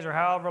 15 days or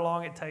however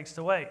long it takes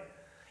to wait.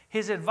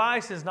 His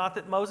advice is not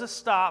that Moses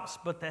stops,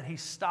 but that he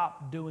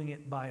stopped doing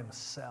it by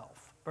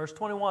himself. Verse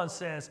 21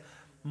 says,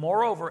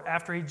 moreover,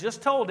 after he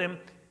just told him,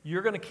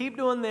 you're going to keep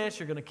doing this,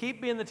 you're going to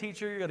keep being the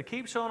teacher, you're going to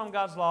keep showing them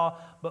God's law,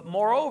 but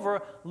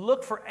moreover,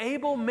 look for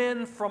able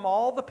men from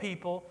all the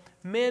people,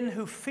 men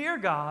who fear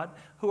God,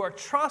 who are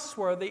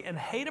trustworthy and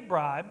hate a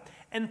bribe,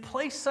 and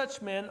place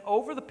such men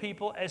over the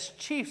people as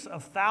chiefs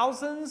of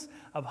thousands,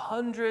 of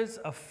hundreds,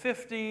 of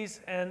 50s,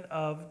 and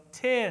of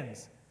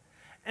 10s.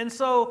 And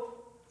so,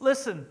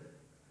 listen,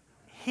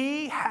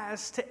 he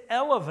has to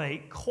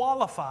elevate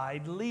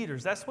qualified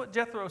leaders. That's what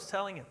Jethro's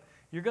telling him.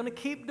 You're going to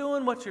keep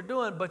doing what you're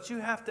doing, but you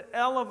have to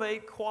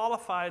elevate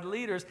qualified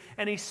leaders.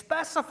 And he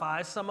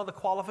specifies some of the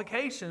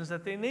qualifications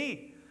that they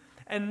need.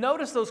 And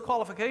notice those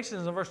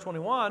qualifications in verse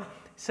 21. It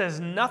says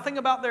nothing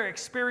about their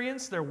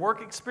experience, their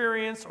work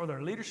experience, or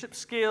their leadership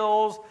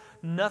skills,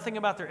 nothing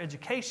about their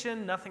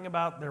education, nothing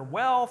about their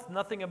wealth,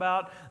 nothing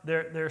about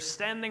their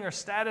standing or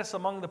status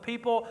among the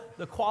people.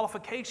 The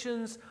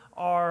qualifications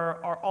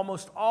are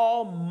almost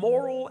all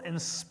moral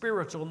and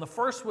spiritual. And the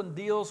first one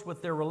deals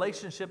with their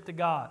relationship to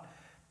God.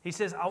 He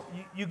says,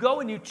 you go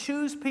and you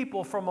choose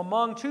men from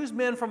among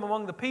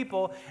the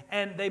people,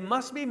 and they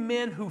must be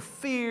men who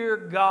fear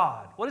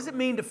God. What does it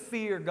mean to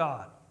fear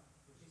God?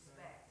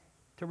 Respect.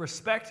 To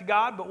respect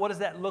God, but what does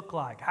that look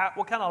like?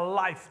 What kind of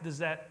life does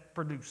that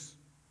produce?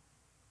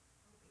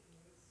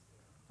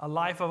 A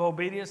life of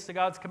obedience to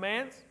God's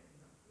commands?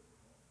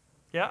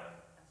 Yeah. Of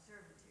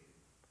servitude.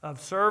 Of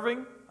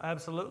serving,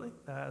 absolutely.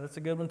 That's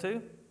a good one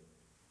too.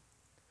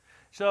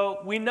 So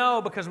we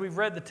know, because we've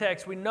read the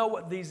text, we know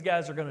what these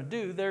guys are going to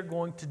do. They're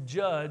going to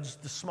judge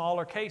the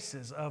smaller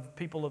cases of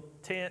people of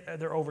 10,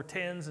 they're over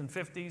 10s and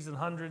 50s and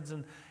hundreds,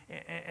 and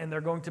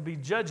they're going to be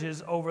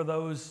judges over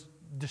those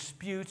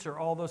disputes or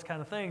all those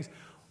kind of things.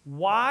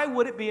 Why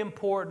would it be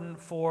important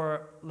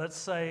for, let's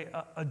say,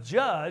 a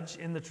judge,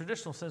 in the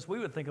traditional sense we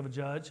would think of a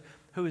judge,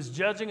 who is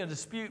judging a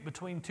dispute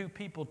between two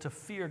people, to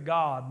fear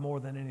God more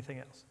than anything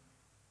else?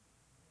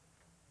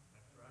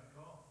 That's the right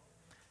call.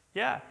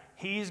 Yeah,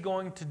 he's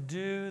going to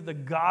do the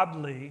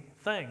godly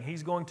thing.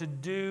 He's going to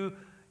do,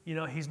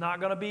 he's not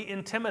going to be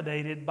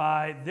intimidated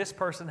by this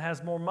person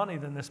has more money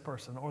than this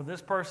person, or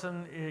this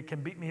person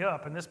can beat me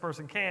up and this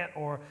person can't,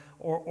 or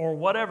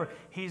whatever.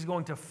 He's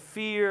going to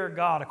fear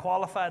God. A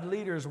qualified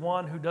leader is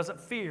one who doesn't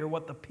fear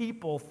what the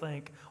people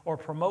think or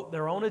promote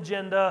their own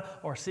agenda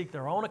or seek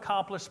their own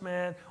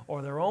accomplishment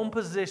or their own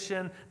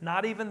position,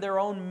 not even their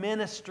own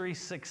ministry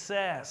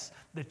success.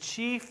 The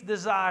chief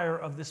desire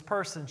of this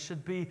person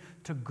should be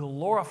to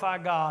glorify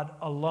God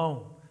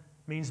alone.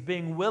 Means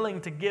being willing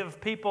to give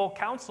people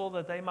counsel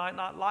that they might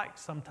not like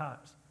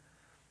sometimes.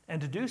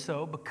 And to do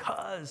so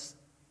because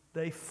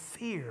they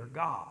fear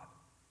God.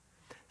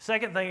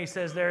 Second thing he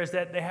says there is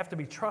that they have to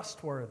be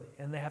trustworthy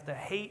and they have to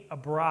hate a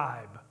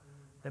bribe.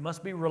 They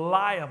must be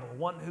reliable,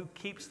 one who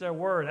keeps their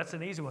word. That's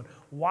an easy one.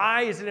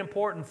 Why is it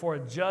important for a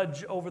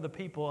judge over the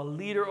people, a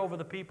leader over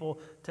the people,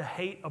 to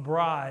hate a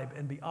bribe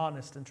and be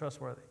honest and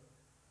trustworthy?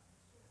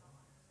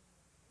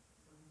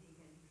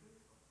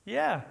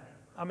 Yeah.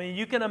 I mean,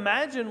 you can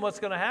imagine what's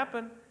going to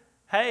happen.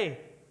 Hey,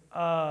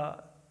 I'm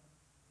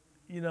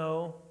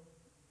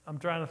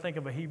trying to think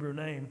of a Hebrew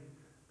name.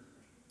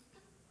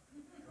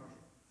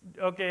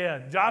 Okay,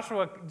 yeah.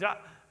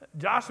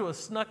 Joshua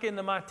snuck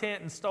into my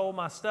tent and stole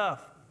my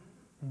stuff.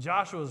 And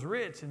Joshua's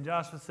rich, and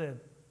Joshua said,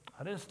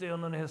 I didn't steal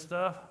none of his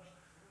stuff.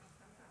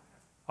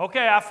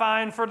 Okay, I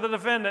fine for the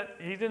defendant.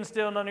 He didn't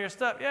steal none of your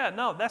stuff. Yeah,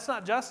 no, that's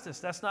not justice.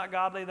 That's not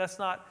godly. That's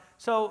not...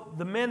 So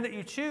the men that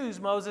you choose,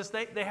 Moses,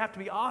 they have to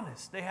be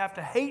honest. They have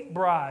to hate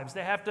bribes.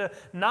 They have to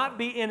not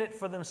be in it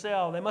for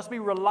themselves. They must be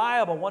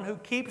reliable, one who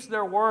keeps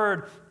their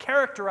word,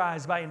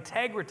 characterized by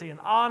integrity and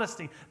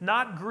honesty,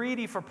 not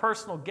greedy for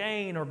personal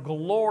gain or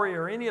glory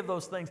or any of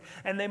those things.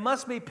 And they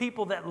must be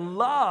people that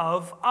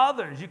love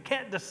others. You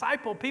can't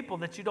disciple people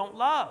that you don't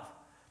love.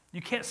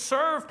 You can't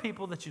serve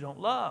people that you don't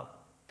love.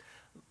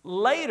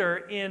 Later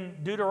in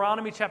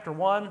Deuteronomy chapter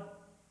 1,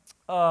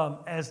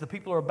 as the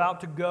people are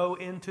about to go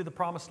into the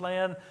promised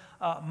land,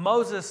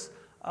 Moses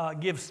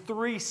gives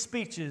 3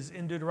 speeches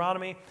in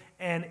Deuteronomy.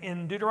 And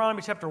in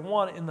Deuteronomy chapter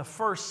 1, in the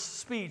first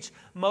speech,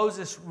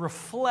 Moses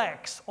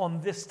reflects on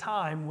this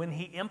time when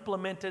he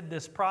implemented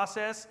this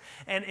process.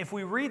 And if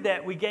we read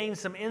that, we gain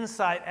some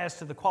insight as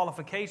to the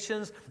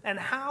qualifications and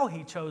how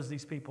he chose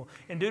these people.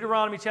 In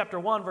Deuteronomy chapter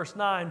 1, verse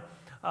 9,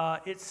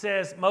 it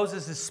says,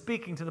 Moses is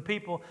speaking to the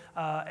people,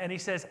 and he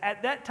says,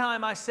 At that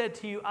time I said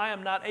to you, I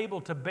am not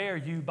able to bear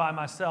you by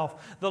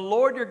myself. The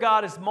Lord your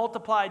God has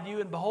multiplied you,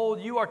 and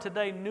behold, you are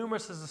today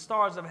numerous as the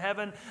stars of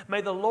heaven.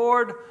 May the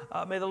Lord,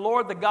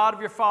 the God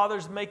of your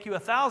fathers, make you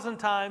 1,000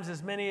 times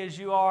as many as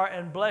you are,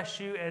 and bless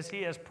you as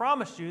he has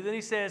promised you. Then he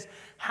says,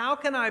 How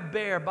can I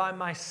bear by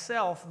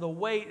myself the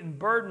weight and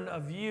burden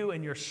of you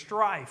and your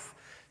strife?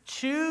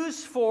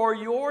 Choose for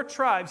your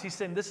tribes, he's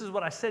saying, this is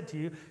what I said to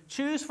you,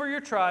 choose for your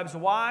tribes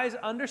wise,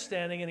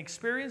 understanding, and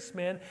experienced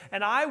men,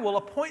 and I will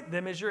appoint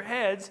them as your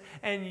heads.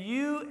 And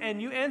you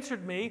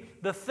answered me,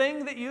 the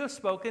thing that you have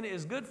spoken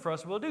is good for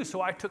us, we'll do.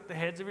 So I took the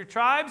heads of your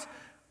tribes,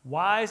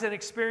 wise and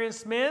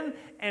experienced men,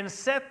 and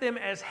set them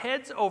as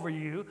heads over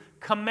you,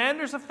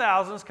 commanders of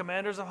thousands,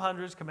 commanders of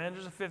hundreds,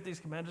 commanders of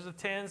 50s, commanders of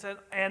 10s,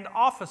 and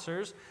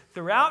officers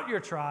throughout your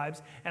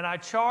tribes. And I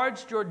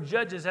charged your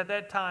judges at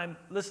that time,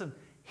 listen,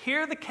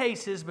 hear the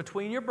cases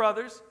between your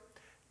brothers,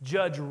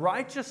 judge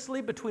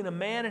righteously between a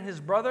man and his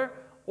brother,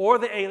 or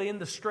the alien,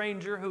 the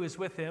stranger who is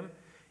with him.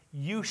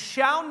 You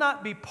shall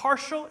not be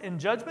partial in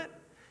judgment.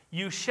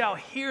 You shall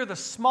hear the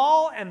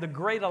small and the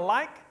great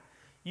alike.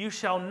 You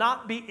shall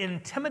not be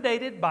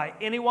intimidated by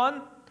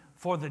anyone,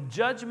 for the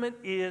judgment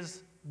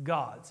is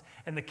God's.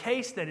 And the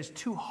case that is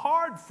too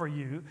hard for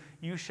you,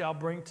 you shall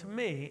bring to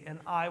me, and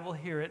I will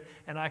hear it.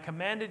 And I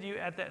commanded you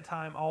at that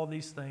time all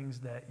these things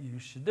that you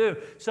should do.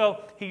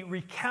 So he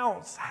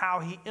recounts how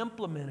he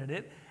implemented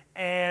it.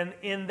 And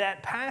in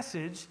that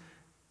passage,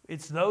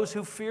 it's those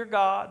who fear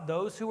God,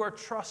 those who are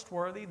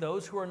trustworthy,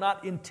 those who are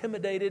not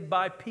intimidated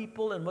by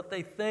people and what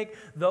they think,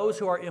 those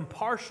who are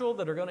impartial,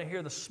 that are going to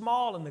hear the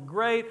small and the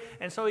great.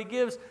 And so he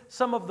gives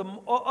some of the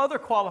other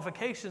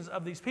qualifications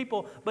of these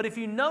people. But if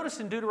you notice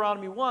in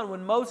Deuteronomy 1,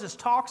 when Moses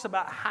talks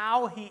about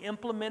how he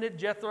implemented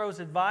Jethro's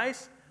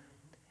advice,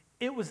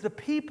 it was the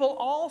people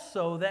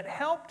also that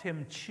helped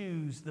him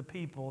choose the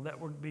people that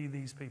would be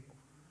these people.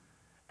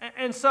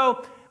 And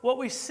so what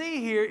we see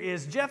here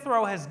is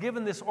Jethro has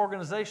given this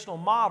organizational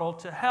model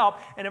to help.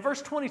 And in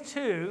verse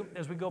 22,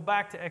 as we go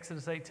back to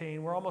Exodus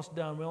 18, we're almost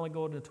done. We only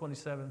go into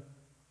 27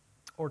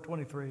 or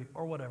 23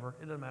 or whatever.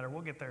 It doesn't matter.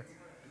 We'll get there.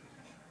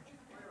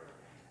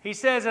 He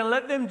says, and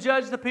let them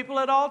judge the people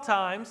at all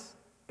times.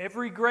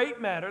 Every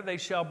great matter they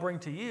shall bring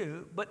to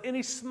you, but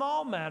any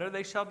small matter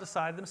they shall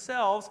decide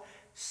themselves.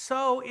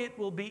 So it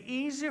will be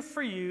easier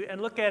for you.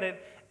 And look at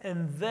it.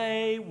 And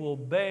they will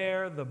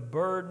bear the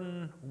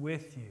burden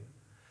with you.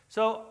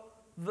 So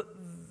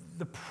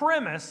the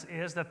premise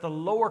is that the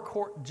lower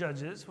court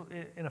judges,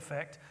 in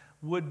effect,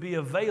 would be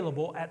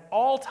available at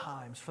all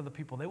times for the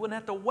people. They wouldn't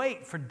have to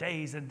wait for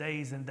days and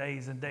days and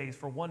days and days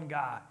for one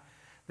guy.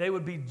 They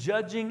would be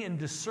judging and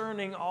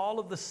discerning all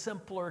of the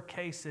simpler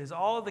cases,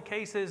 all of the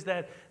cases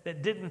that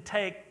didn't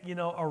take,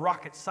 a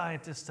rocket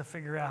scientist to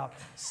figure out.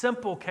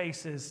 Simple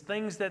cases,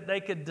 things that they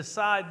could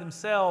decide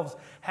themselves,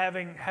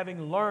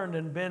 having learned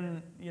and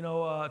been,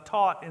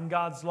 taught in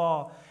God's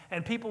law.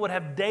 And people would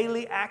have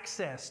daily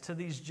access to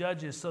these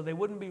judges, so they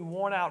wouldn't be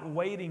worn out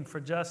waiting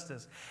for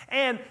justice.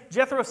 And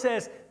Jethro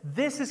says,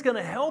 this is going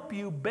to help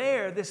you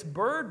bear this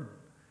burden.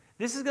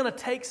 This is going to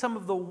take some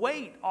of the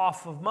weight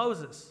off of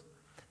Moses.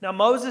 Now,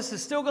 Moses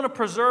is still going to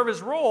preserve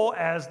his role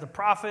as the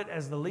prophet,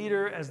 as the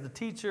leader, as the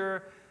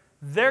teacher.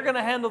 They're going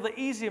to handle the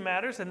easy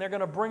matters, and they're going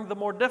to bring the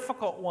more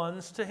difficult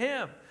ones to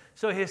him.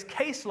 So his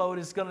caseload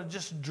is going to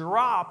just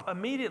drop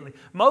immediately.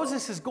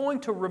 Moses is going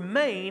to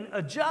remain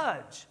a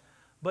judge,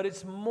 but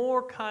it's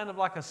more kind of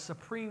like a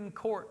Supreme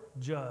Court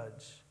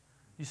judge.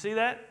 You see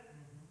that?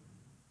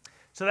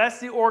 So that's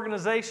the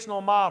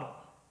organizational model.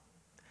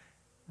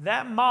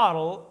 That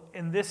model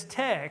in this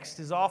text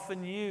is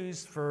often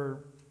used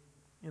for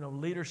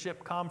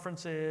leadership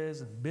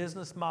conferences and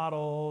business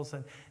models,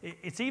 and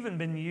it's even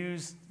been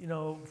used,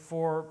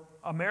 for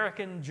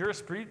American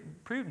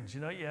jurisprudence.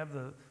 You have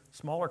the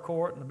smaller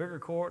court and the bigger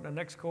court and the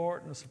next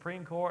court and the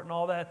Supreme Court and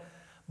all that.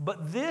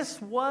 But this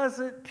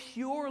wasn't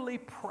purely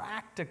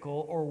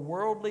practical or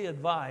worldly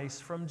advice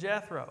from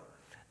Jethro.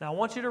 Now, I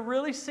want you to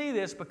really see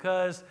this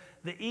because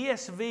the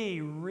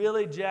ESV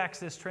really jacks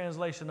this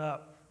translation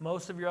up.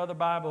 Most of your other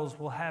Bibles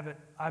will have it,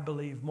 I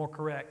believe, more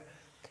correct.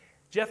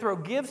 Jethro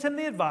gives him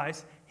the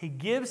advice. He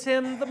gives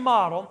him the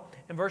model.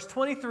 In verse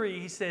 23,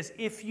 he says,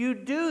 if you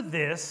do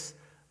this,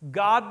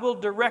 God will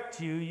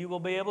direct you. You will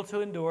be able to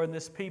endure, and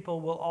this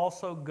people will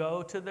also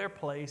go to their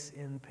place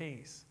in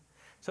peace.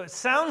 So it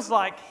sounds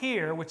like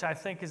here, which I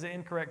think is an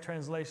incorrect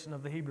translation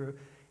of the Hebrew,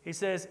 he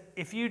says,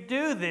 if you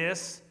do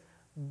this,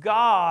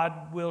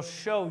 God will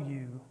show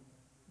you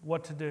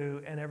what to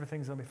do, and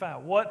everything's going to be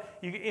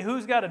fine.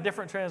 Who's got a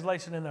different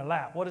translation in their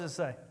lap? What does it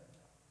say?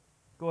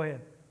 Go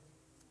ahead.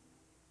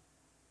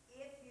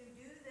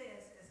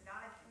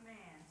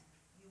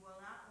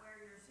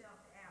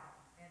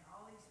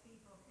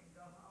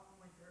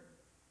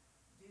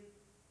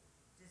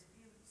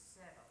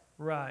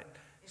 Right.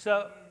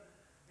 So,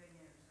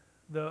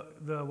 the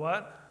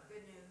what? Good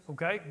news.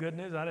 Okay, good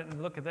news. I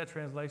didn't look at that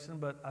translation,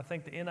 but I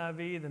think the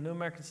NIV, the New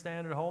American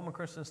Standard, Holman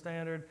Christian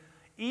Standard,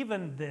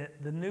 even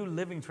the New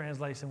Living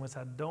Translation, which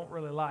I don't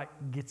really like,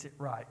 gets it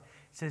right. It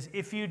says,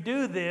 if you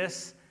do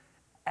this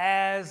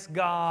as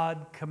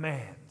God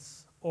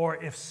commands,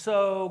 or if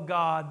so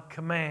God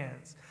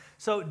commands.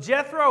 So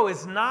Jethro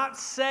is not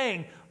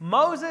saying,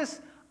 Moses,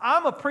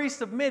 I'm a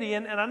priest of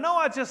Midian, and I know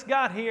I just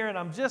got here, and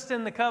I'm just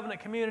in the covenant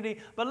community,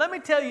 but let me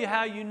tell you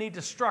how you need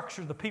to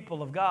structure the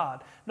people of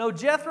God. No,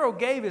 Jethro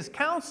gave his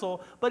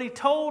counsel, but he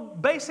told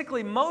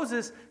basically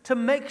Moses to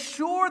make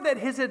sure that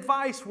his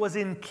advice was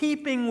in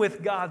keeping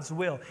with God's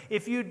will.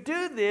 If you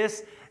do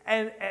this,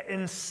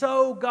 and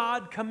so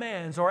God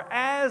commands, or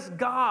as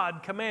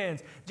God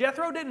commands.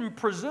 Jethro didn't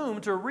presume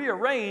to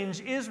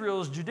rearrange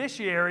Israel's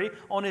judiciary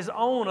on his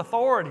own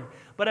authority.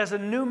 But as a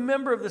new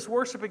member of this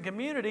worshiping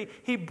community,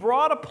 he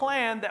brought a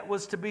plan that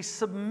was to be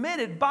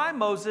submitted by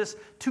Moses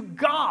to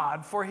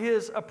God for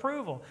his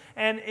approval.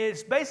 And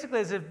it's basically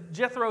as if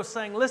Jethro is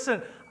saying,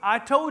 listen, I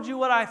told you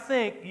what I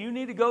think. You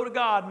need to go to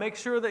God. Make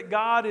sure that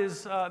God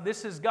is,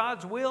 this is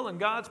God's will and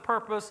God's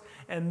purpose.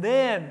 And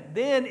then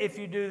if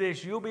you do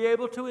this, you'll be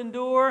able to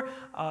endure.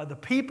 The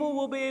people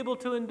will be able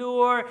to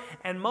endure.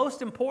 And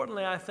most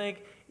importantly, I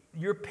think,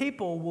 your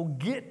people will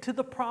get to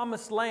the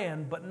promised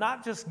land, but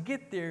not just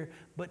get there,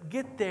 but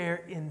get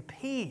there in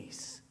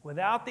peace,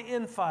 without the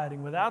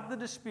infighting, without the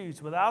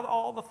disputes, without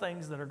all the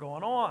things that are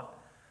going on.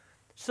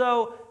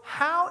 So,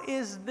 how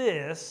is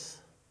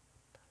this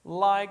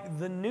like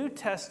the New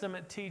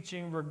Testament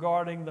teaching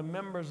regarding the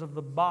members of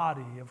the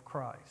body of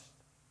Christ?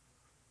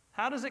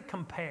 How does it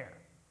compare?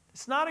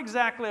 It's not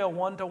exactly a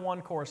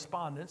one-to-one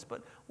correspondence,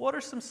 but what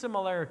are some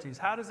similarities?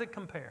 How does it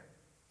compare?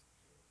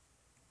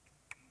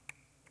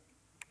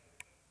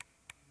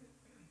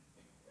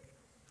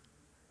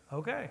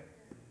 Okay.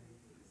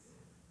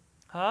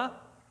 Huh?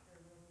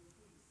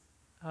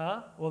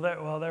 Huh?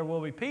 Well, there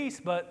will be peace,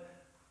 but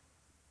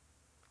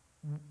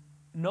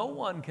no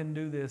one can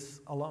do this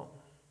alone.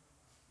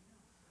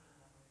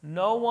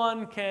 No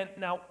one can.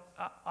 Now,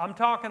 I'm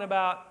talking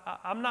about,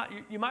 I'm not,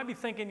 you might be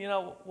thinking,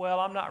 well,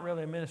 I'm not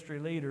really a ministry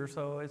leader,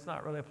 so it's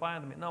not really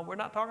applying to me. No, we're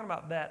not talking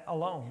about that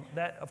alone.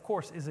 That, of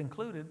course, is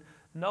included.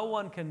 No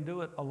one can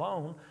do it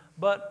alone,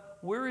 but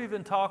we're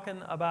even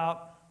talking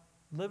about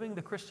living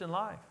the Christian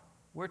life.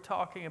 We're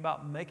talking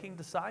about making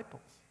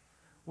disciples.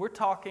 We're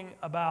talking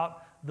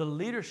about the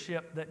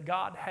leadership that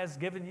God has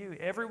given you.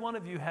 Every one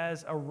of you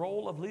has a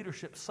role of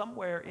leadership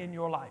somewhere in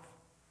your life,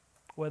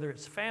 whether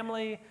it's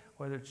family,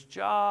 whether it's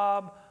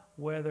job,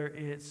 whether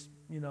it's,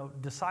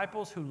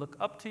 disciples who look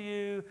up to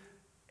you.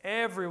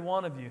 Every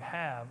one of you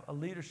have a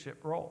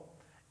leadership role.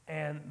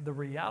 And the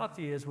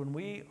reality is when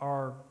we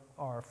are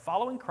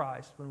following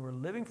Christ, when we're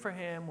living for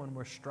Him, when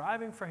we're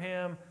striving for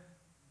Him,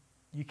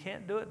 you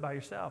can't do it by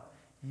yourself.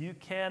 You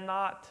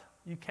cannot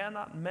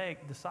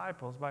make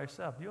disciples by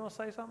yourself. Do you want to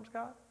say something,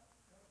 Scott?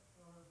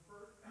 Well,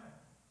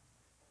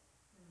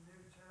 in the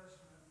New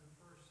Testament, the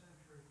first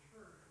century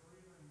church, or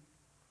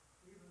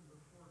even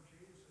before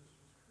Jesus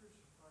was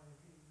crucified,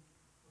 He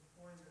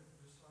appointed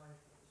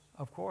disciples.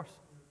 Of course.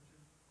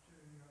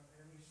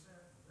 And He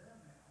sent them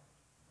out.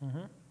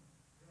 Mm-hmm.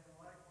 And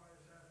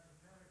likewise, after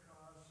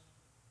Pentecost,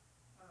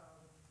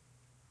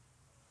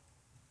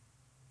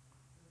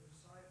 the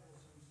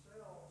disciples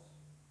themselves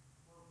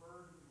were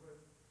burdened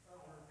with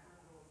other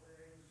trivial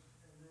things,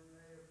 and then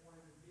they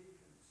appointed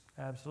deacons.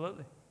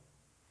 Absolutely.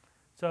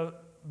 So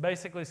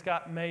basically,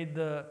 Scott made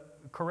the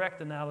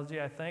correct analogy,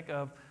 I think,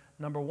 of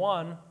number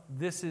one,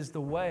 this is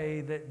the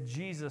way that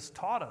Jesus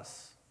taught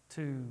us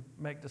to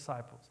make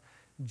disciples.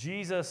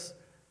 Jesus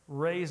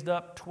raised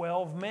up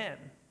 12 men.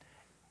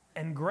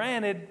 And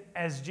granted,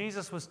 as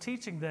Jesus was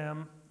teaching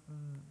them,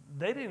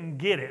 they didn't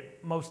get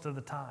it most of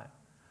the time.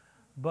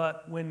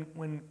 But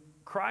when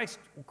Christ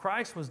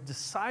was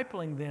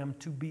discipling them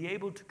to be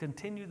able to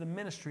continue the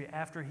ministry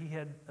after He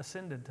had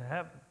ascended to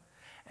heaven.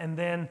 And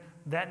then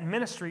that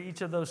ministry,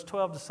 each of those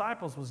 12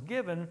 disciples was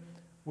given,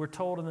 we're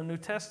told in the New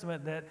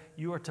Testament that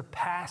you are to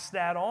pass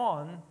that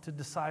on to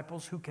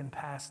disciples who can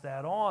pass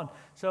that on.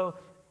 So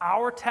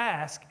our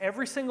task,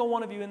 every single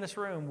one of you in this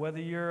room, whether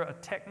you're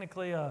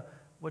technically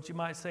what you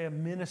might say a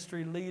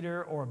ministry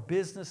leader or a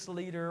business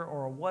leader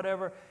or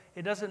whatever,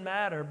 it doesn't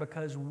matter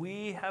because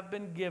we have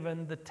been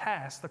given the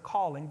task, the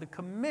calling, the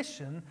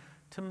commission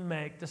to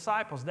make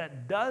disciples.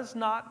 That does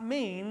not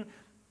mean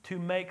to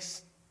make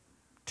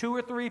 2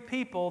 or 3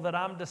 people that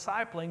I'm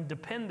discipling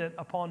dependent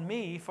upon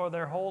me for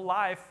their whole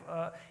life.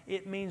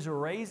 It means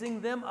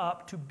raising them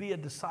up to be a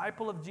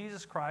disciple of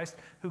Jesus Christ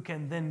who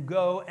can then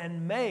go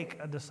and make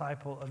a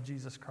disciple of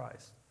Jesus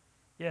Christ.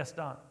 Yes,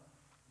 Don?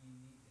 You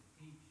need to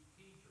teach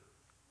teachers.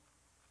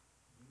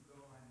 You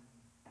go and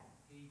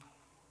teach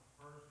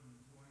a person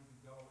who's going to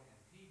go and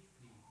teach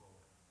people,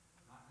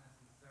 not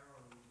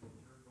necessarily that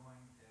you're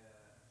going to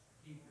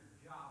keep your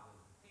job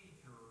as a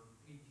teacher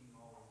teaching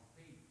all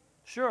these people.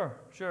 Sure.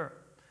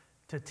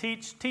 To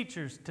teach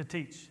teachers to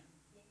teach.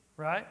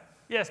 Right?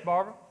 Yes,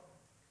 Barbara?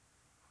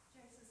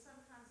 Jason,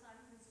 sometimes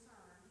I'm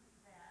concerned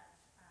that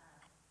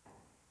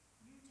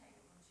you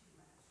take on too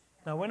much.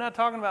 No, we're not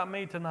talking about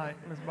me tonight,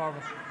 Miss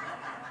Barbara.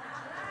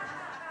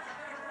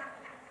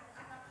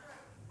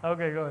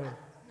 Okay, go ahead.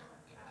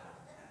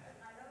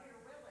 I know you're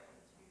willing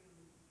to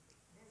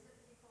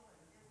visit people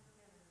and visit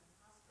them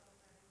in hospitals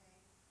and everything,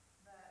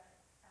 but,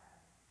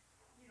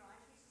 I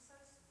teach a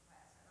social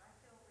class, and I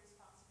feel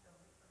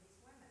responsibility for these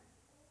women,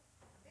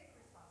 a big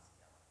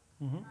responsibility.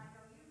 Mm-hmm. And I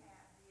know you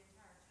have the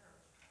entire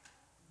church.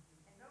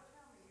 And don't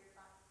tell me you're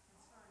not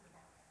concerned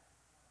about that.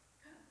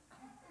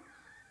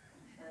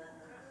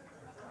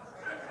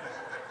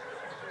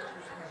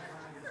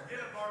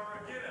 Get it,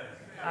 Barbara, get it.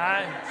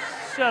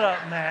 Shut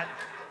up, Matt.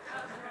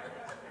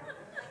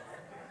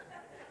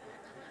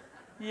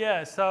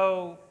 Yeah,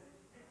 so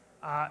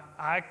I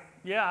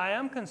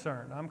am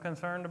concerned. I'm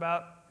concerned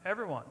about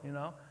everyone, About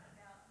meeting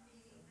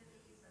the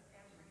needs of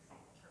every single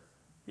person.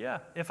 Yeah,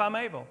 if I'm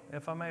able.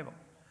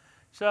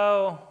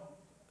 So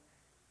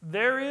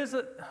there is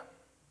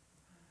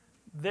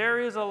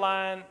a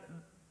line.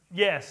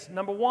 Yes,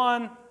 number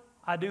one,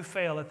 I do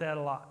fail at that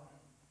a lot.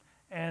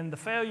 And the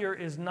failure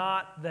is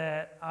not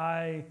that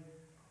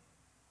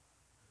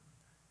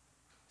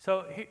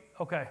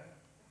okay.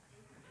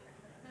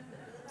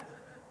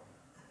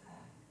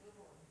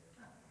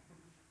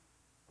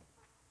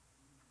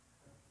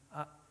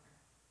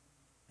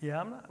 Yeah,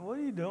 I'm not. What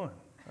are you doing?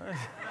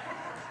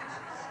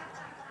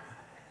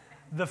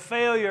 The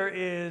failure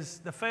is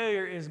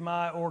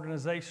my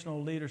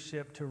organizational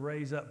leadership to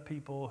raise up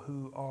people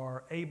who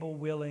are able,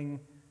 willing,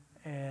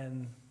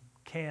 and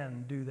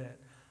can do that.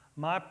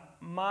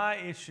 My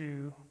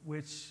issue,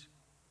 which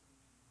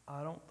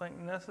I don't think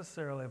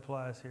necessarily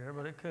applies here,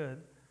 but it could.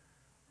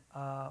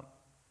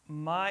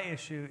 My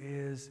issue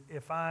is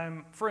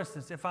for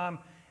instance, if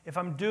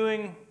I'm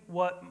doing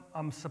what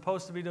I'm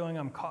supposed to be doing,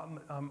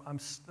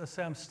 let's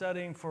say I'm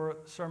studying for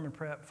sermon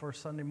prep for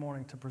Sunday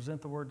morning to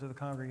present the word to the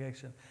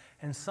congregation,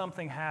 and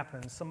something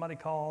happens. Somebody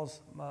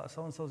calls,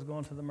 so-and-so's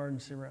going to the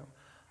emergency room.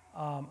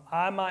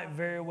 I might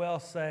very well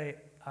say,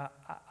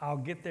 I'll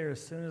get there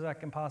as soon as I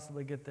can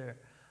possibly get there,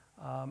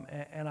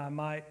 and I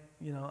might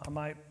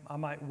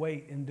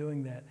wait in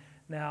doing that.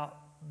 Now,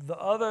 the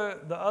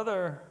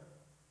other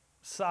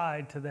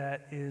side to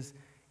that is,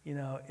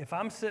 if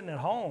I'm sitting at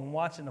home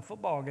watching a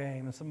football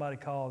game and somebody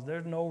calls,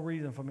 there's no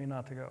reason for me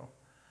not to go.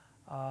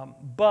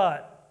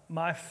 But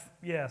my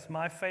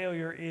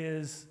failure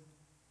is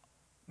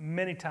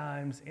many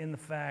times in the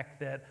fact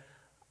that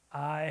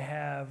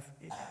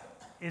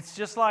it's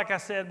just like I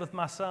said with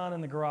my son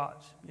in the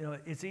garage.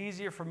 It's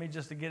easier for me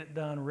just to get it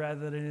done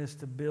rather than it is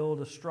to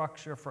build a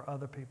structure for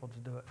other people to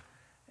do it.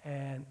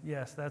 And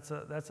yes, that's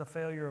a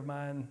failure of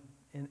mine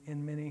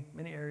in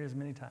many areas,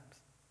 many times.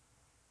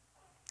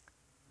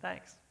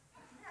 Thanks.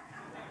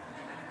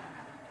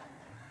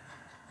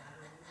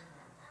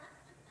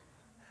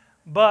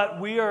 But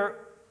there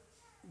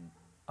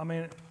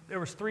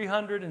was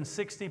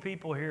 360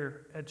 people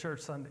here at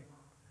church Sunday.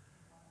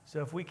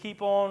 So if we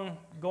keep on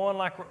going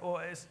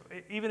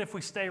even if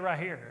we stay right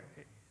here,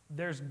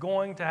 there's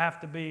going to have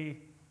to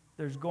be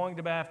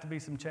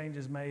some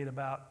changes made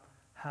about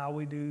how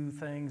we do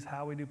things,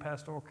 how we do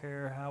pastoral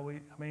care,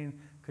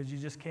 because you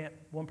just can't,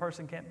 one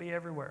person can't be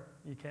everywhere.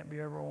 You can't be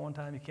everywhere at one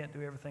time. You can't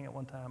do everything at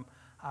one time.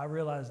 I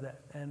realize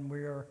that, and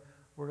we're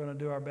going to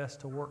do our best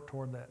to work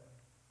toward that.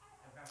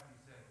 And Pastor, you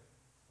said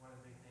one of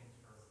the big things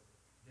for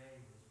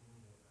Dave was we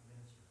need a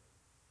minister,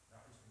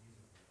 not just a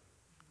music minister.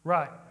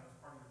 Right. That was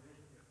part of your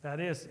vision. That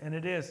is, and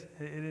it is,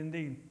 it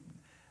indeed.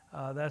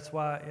 That's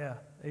why,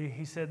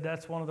 he said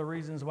that's one of the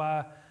reasons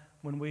why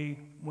when we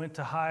went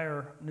to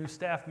hire a new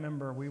staff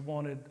member, we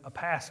wanted a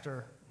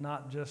pastor,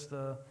 not just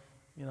a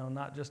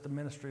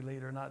ministry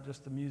leader, not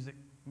just a music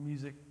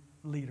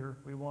leader.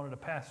 We wanted a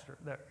pastor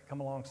that could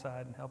come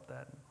alongside and help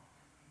that.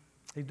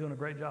 He's doing a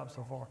great job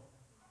so far.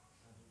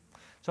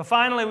 So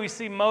finally, we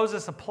see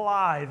Moses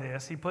apply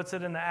this. He puts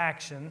it into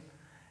action,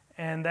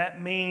 and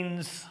that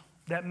means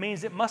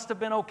it must have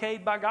been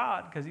okayed by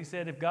God, because he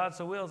said, if God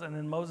so wills, and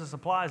then Moses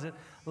applies it.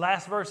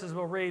 Last verses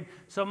we'll read.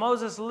 So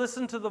Moses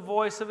listened to the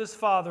voice of his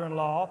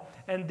father-in-law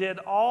and did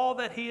all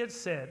that he had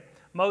said.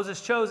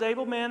 Moses chose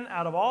able men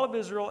out of all of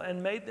Israel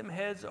and made them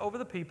heads over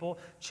the people,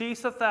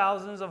 chiefs of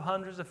thousands, of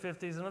hundreds, of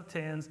fifties, and of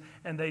tens.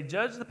 And they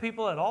judged the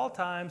people at all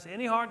times.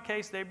 Any hard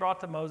case they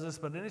brought to Moses,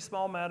 but any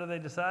small matter they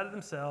decided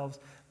themselves.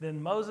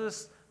 Then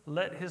Moses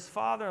let his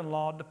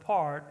father-in-law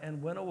depart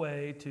and went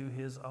away to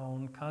his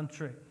own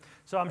country.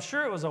 So I'm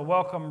sure it was a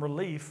welcome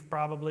relief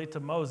probably to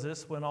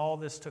Moses when all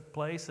this took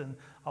place and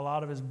a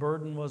lot of his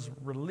burden was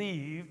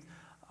relieved.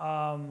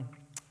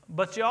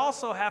 But you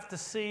also have to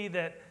see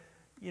that,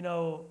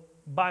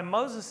 by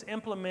Moses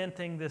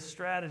implementing this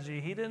strategy,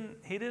 he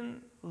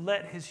didn't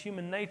let his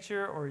human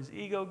nature or his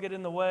ego get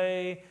in the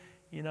way.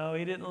 He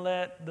didn't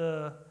let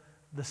the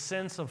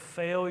sense of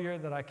failure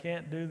that I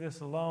can't do this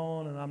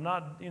alone and I'm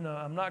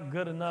not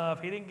good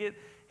enough. He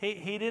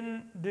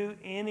didn't do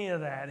any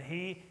of that.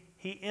 He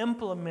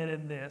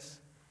implemented this.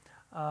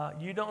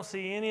 You don't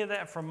see any of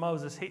that from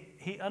Moses.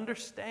 He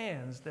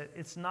understands that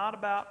it's not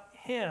about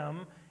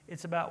him,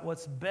 it's about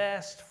what's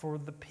best for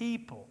the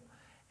people.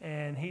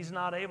 And he's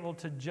not able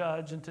to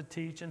judge and to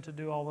teach and to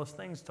do all those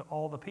things to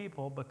all the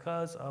people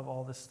because of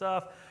all this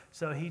stuff.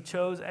 So he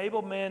chose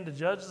able men to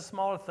judge the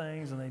smaller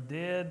things, and they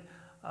did.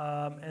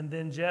 And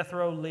then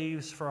Jethro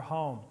leaves for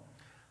home.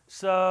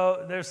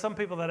 So there's some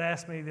people that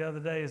asked me the other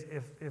day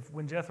if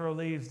when Jethro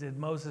leaves, did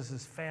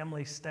Moses'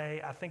 family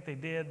stay? I think they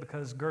did,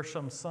 because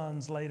Gershom's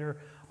sons later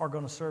are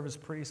going to serve as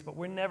priests. But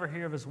we never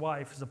hear of his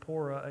wife,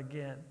 Zipporah,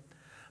 again.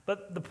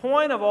 But the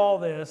point of all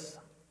this,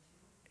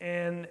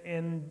 and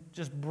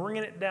just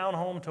bringing it down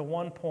home to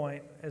one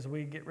point as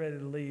we get ready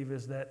to leave,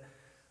 is that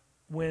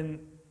when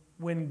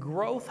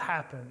growth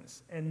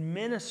happens and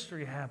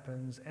ministry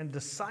happens and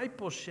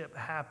discipleship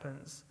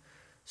happens,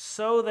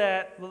 so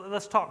that,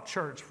 let's talk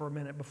church for a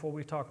minute before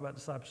we talk about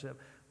discipleship.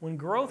 When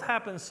growth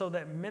happens so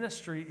that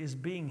ministry is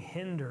being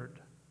hindered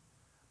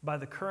by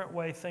the current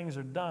way things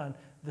are done,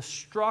 the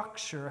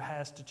structure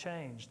has to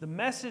change. The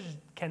message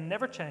can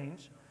never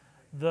change.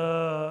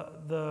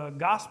 The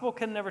gospel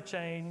can never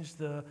change.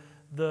 The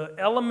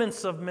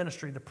elements of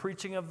ministry, the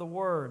preaching of the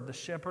word, the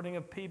shepherding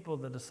of people,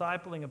 the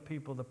discipling of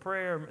people, the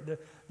prayer,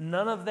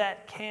 none of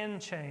that can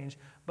change.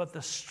 But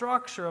the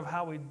structure of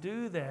how we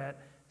do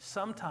that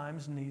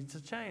sometimes needs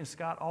to change.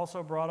 Scott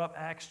also brought up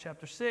Acts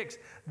chapter 6.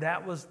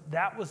 That was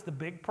the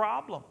big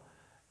problem.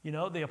 You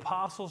know, the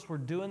apostles were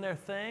doing their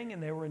thing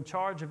and they were in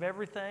charge of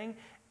everything,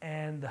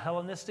 and the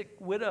Hellenistic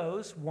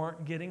widows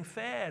weren't getting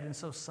fed, and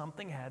so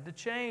something had to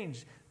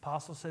change.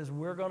 Apostle says,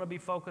 we're going to be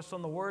focused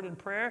on the word and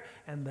prayer,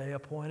 and they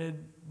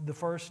appointed the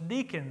first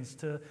deacons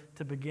to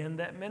begin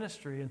that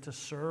ministry and to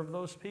serve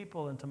those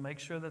people and to make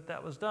sure that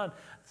that was done.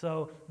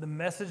 So the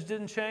message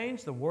didn't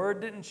change, the word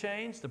didn't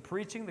change, the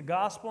preaching, the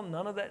gospel,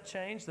 none of that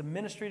changed, the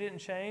ministry didn't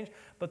change,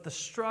 but the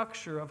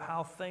structure of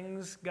how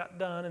things got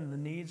done and the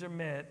needs are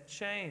met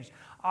changed.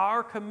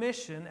 Our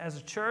commission as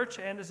a church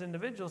and as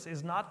individuals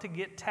is not to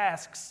get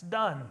tasks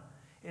done.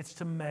 It's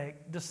to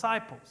make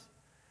disciples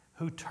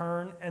who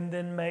turn and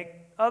then make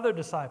other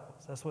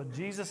disciples. That's what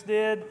Jesus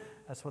did.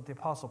 That's what the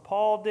Apostle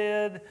Paul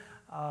did.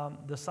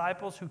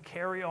 Disciples who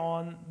carry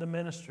on the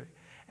ministry.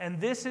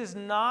 And this is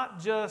not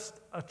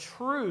just a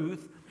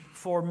truth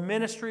for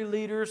ministry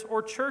leaders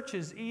or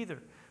churches either.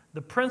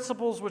 The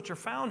principles which are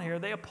found here,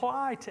 they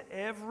apply to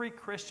every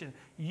Christian.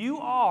 You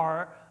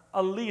are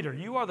a leader.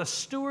 You are the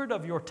steward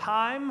of your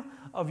time,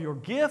 of your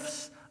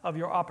gifts, of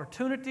your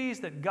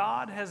opportunities that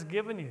God has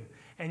given you.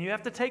 And you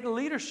have to take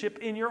leadership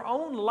in your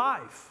own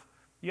life.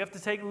 You have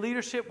to take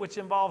leadership which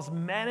involves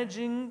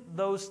managing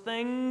those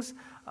things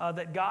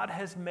that God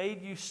has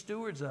made you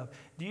stewards of.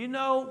 Do you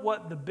know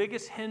what the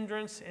biggest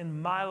hindrance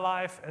in my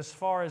life as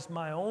far as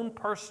my own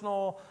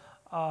personal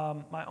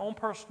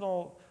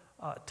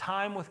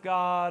time with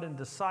God and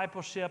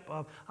discipleship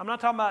of? I'm not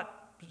talking about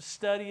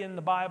studying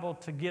the Bible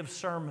to give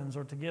sermons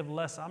or to give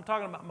lessons. I'm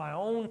talking about my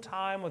own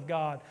time with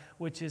God,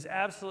 which is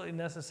absolutely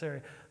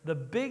necessary. The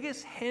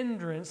biggest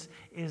hindrance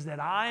is that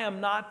I am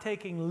not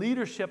taking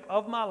leadership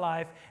of my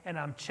life and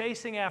I'm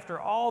chasing after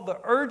all the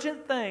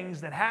urgent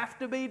things that have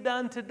to be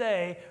done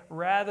today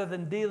rather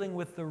than dealing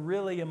with the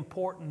really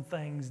important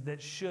things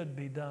that should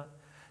be done.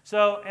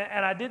 So,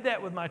 and I did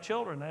that with my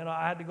children. And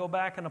I had to go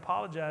back and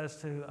apologize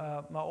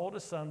to my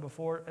oldest son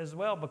before as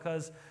well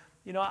because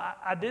you know,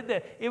 I did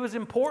that. It was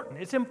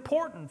important. It's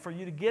important for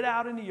you to get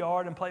out in the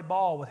yard and play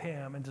ball with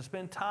him and to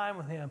spend time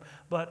with him.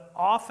 But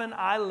often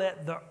I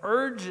let the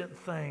urgent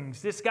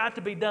things, this got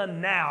to be done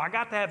now. I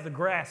got to have the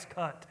grass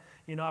cut.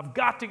 You know, I've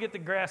got to get the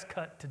grass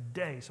cut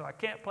today, so I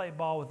can't play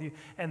ball with you.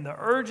 And the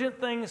urgent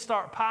things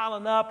start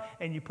piling up,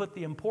 and you put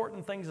the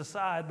important things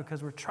aside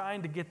because we're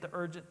trying to get the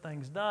urgent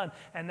things done.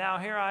 And now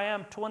here I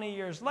am 20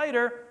 years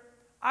later.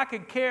 I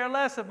could care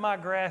less if my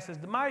grass is,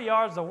 my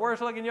yard's the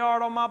worst looking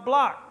yard on my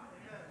block.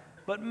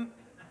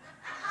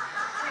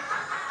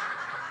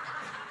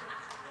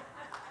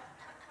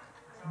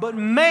 But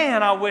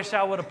man, I wish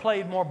I would have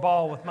played more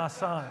ball with my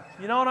son.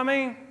 You know what I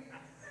mean?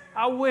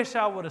 I wish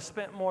I would have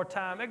spent more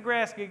time. That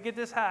grass could get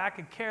this high, I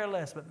could care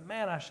less, but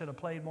man, I should have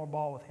played more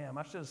ball with him.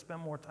 I should have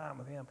spent more time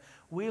with him.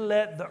 We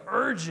let the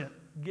urgent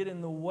get in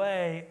the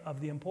way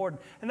of the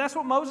important. And that's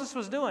what Moses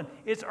was doing.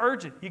 It's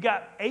urgent. You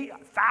got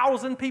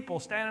 8,000 people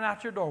standing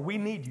out your door. We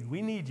need you,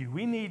 we need you,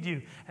 we need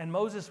you. And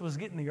Moses was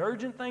getting the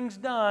urgent things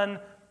done,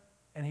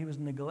 and he was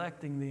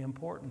neglecting the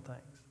important things.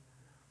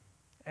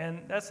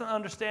 And that's an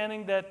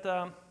understanding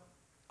that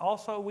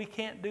also we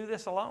can't do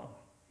this alone.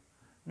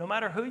 No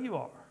matter who you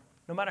are,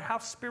 no matter how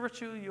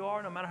spiritual you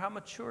are, no matter how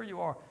mature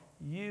you are,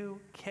 you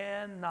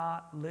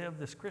cannot live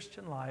this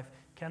Christian life,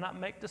 cannot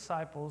make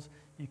disciples,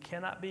 you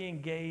cannot be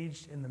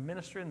engaged in the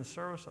ministry and the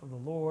service of the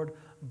Lord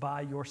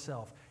by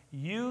yourself.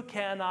 You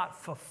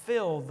cannot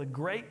fulfill the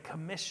great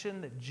commission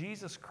that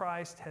Jesus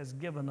Christ has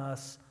given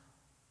us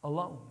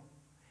alone.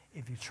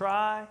 If you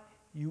try,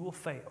 you will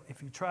fail.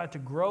 If you try to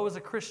grow as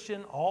a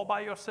Christian all by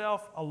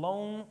yourself,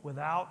 alone,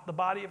 without the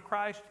body of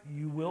Christ,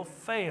 you will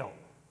fail.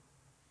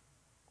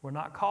 We're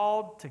not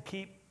called to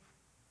keep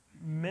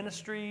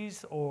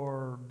ministries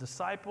or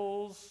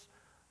disciples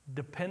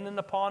dependent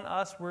upon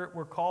us.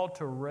 We're called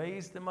to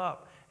raise them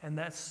up. And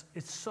it's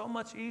so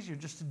much easier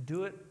just to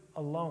do it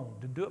alone,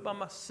 to do it by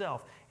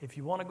myself. If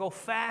you want to go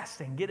fast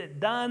and get it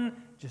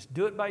done, just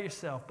do it by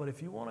yourself. But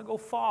if you want to go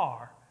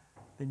far,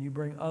 then you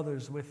bring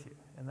others with you.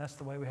 And that's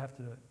the way we have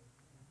to do it.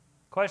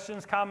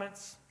 Questions,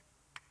 comments?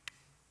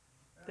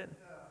 As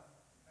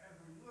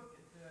we look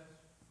at this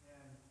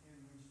and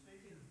we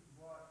see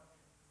what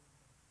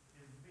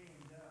is being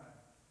done,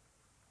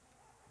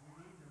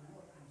 we need to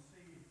look and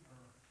see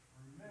or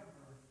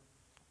remember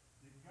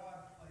that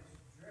God placed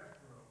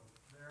Jethro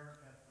there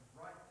at the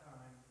right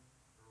time,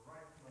 the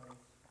right place,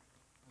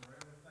 for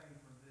everything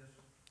for this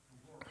to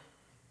work.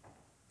 And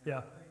Yeah.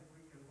 I think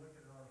we can look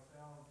at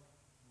ourselves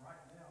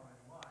right now in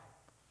life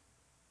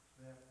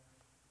that,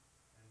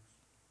 and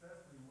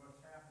especially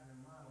what's happened in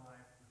my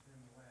life within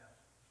the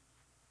last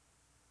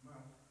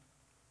month.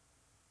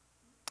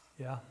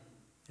 Yeah,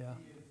 yeah,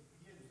 He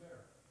is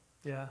there.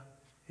 yeah.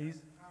 He's,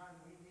 At the time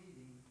we need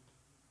him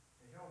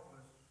to help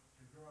us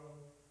to grow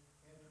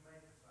and to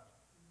make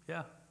disciples.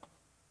 yeah,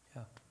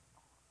 yeah.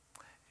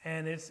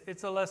 And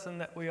it's a lesson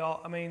that we all,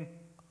 I mean,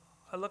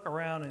 I look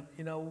around and,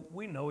 you know,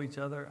 we know each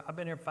other. I've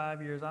been here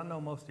 5 years. I know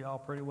most of y'all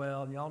pretty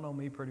well, and y'all know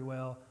me pretty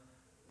well.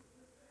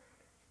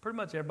 Pretty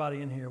much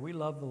everybody in here, we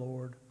love the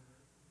Lord.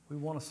 We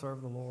want to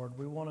serve the Lord.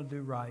 We want to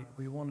do right.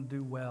 We want to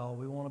do well.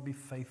 We want to be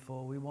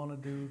faithful. We want to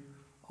do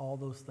all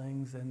those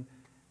things. And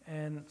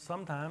And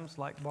sometimes,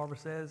 like Barbara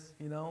says,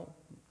 you know,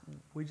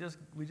 we just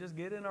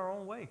get in our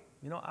own way.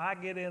 You know, I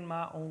get in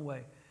my own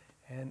way.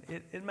 And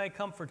it may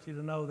comfort you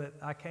to know that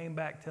I came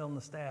back telling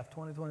the staff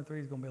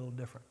 2023 is going to be a little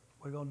different.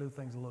 We're going to do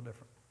things a little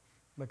different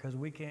because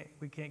we can't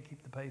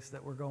keep the pace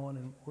that we're going,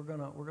 and we're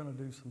gonna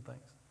do some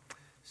things.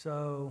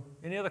 So,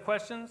 any other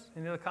questions?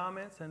 Any other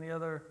comments? Any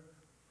other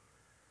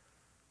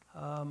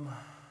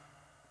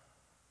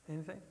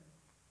anything?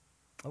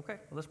 Okay,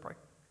 well, let's pray.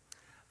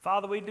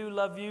 Father, we do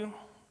love you,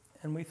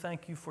 and we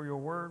thank you for your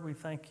word. We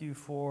thank you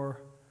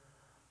for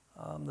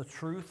the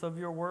truth of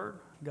your word,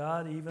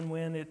 God, even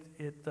when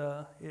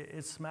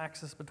it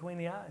smacks us between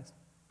the eyes.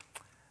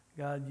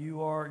 God,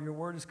 your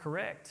word is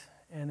correct,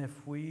 and if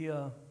we're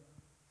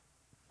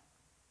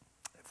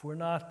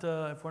not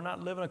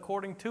living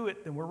according to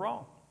it, then we're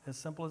wrong. As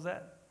simple as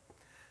that.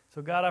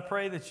 So, God, I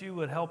pray that you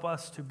would help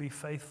us to be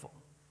faithful,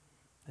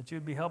 that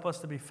you'd help us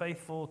to be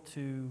faithful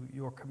to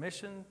your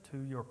commission,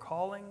 to your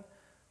calling,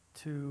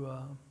 to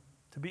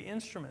be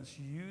instruments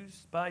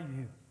used by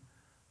you.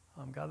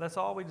 God, that's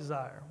all we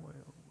desire.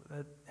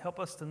 Help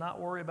us to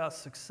not worry about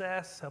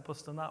success. Help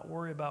us to not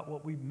worry about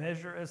what we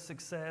measure as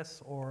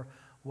success or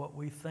what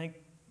we think,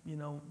 you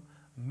know,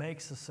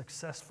 makes a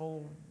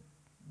successful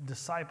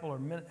disciple or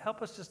minister.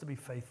 Help us just to be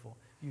faithful.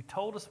 You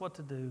told us what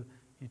to do.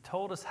 You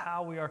told us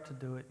how we are to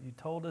do it.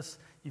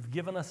 You've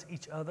given us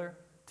each other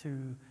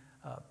to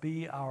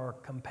be our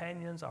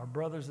companions, our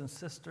brothers and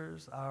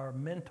sisters, our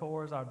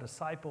mentors, our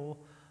disciplers,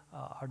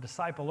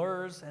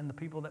 and the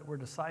people that we're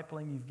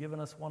discipling. You've given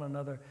us one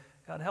another.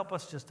 God, help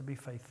us just to be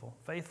faithful,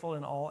 faithful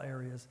in all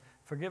areas.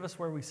 Forgive us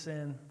where we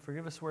sin.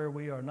 Forgive us where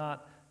we are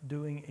not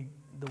doing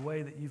the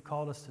way that you've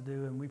called us to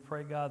do. And we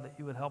pray, God, that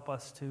you would help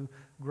us to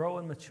grow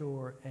and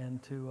mature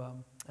and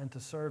to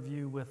serve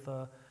you with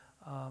a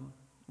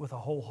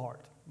whole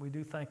heart. We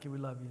do thank you. We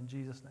love you. In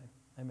Jesus' name,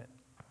 amen.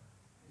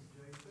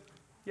 Jason?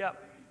 Yeah.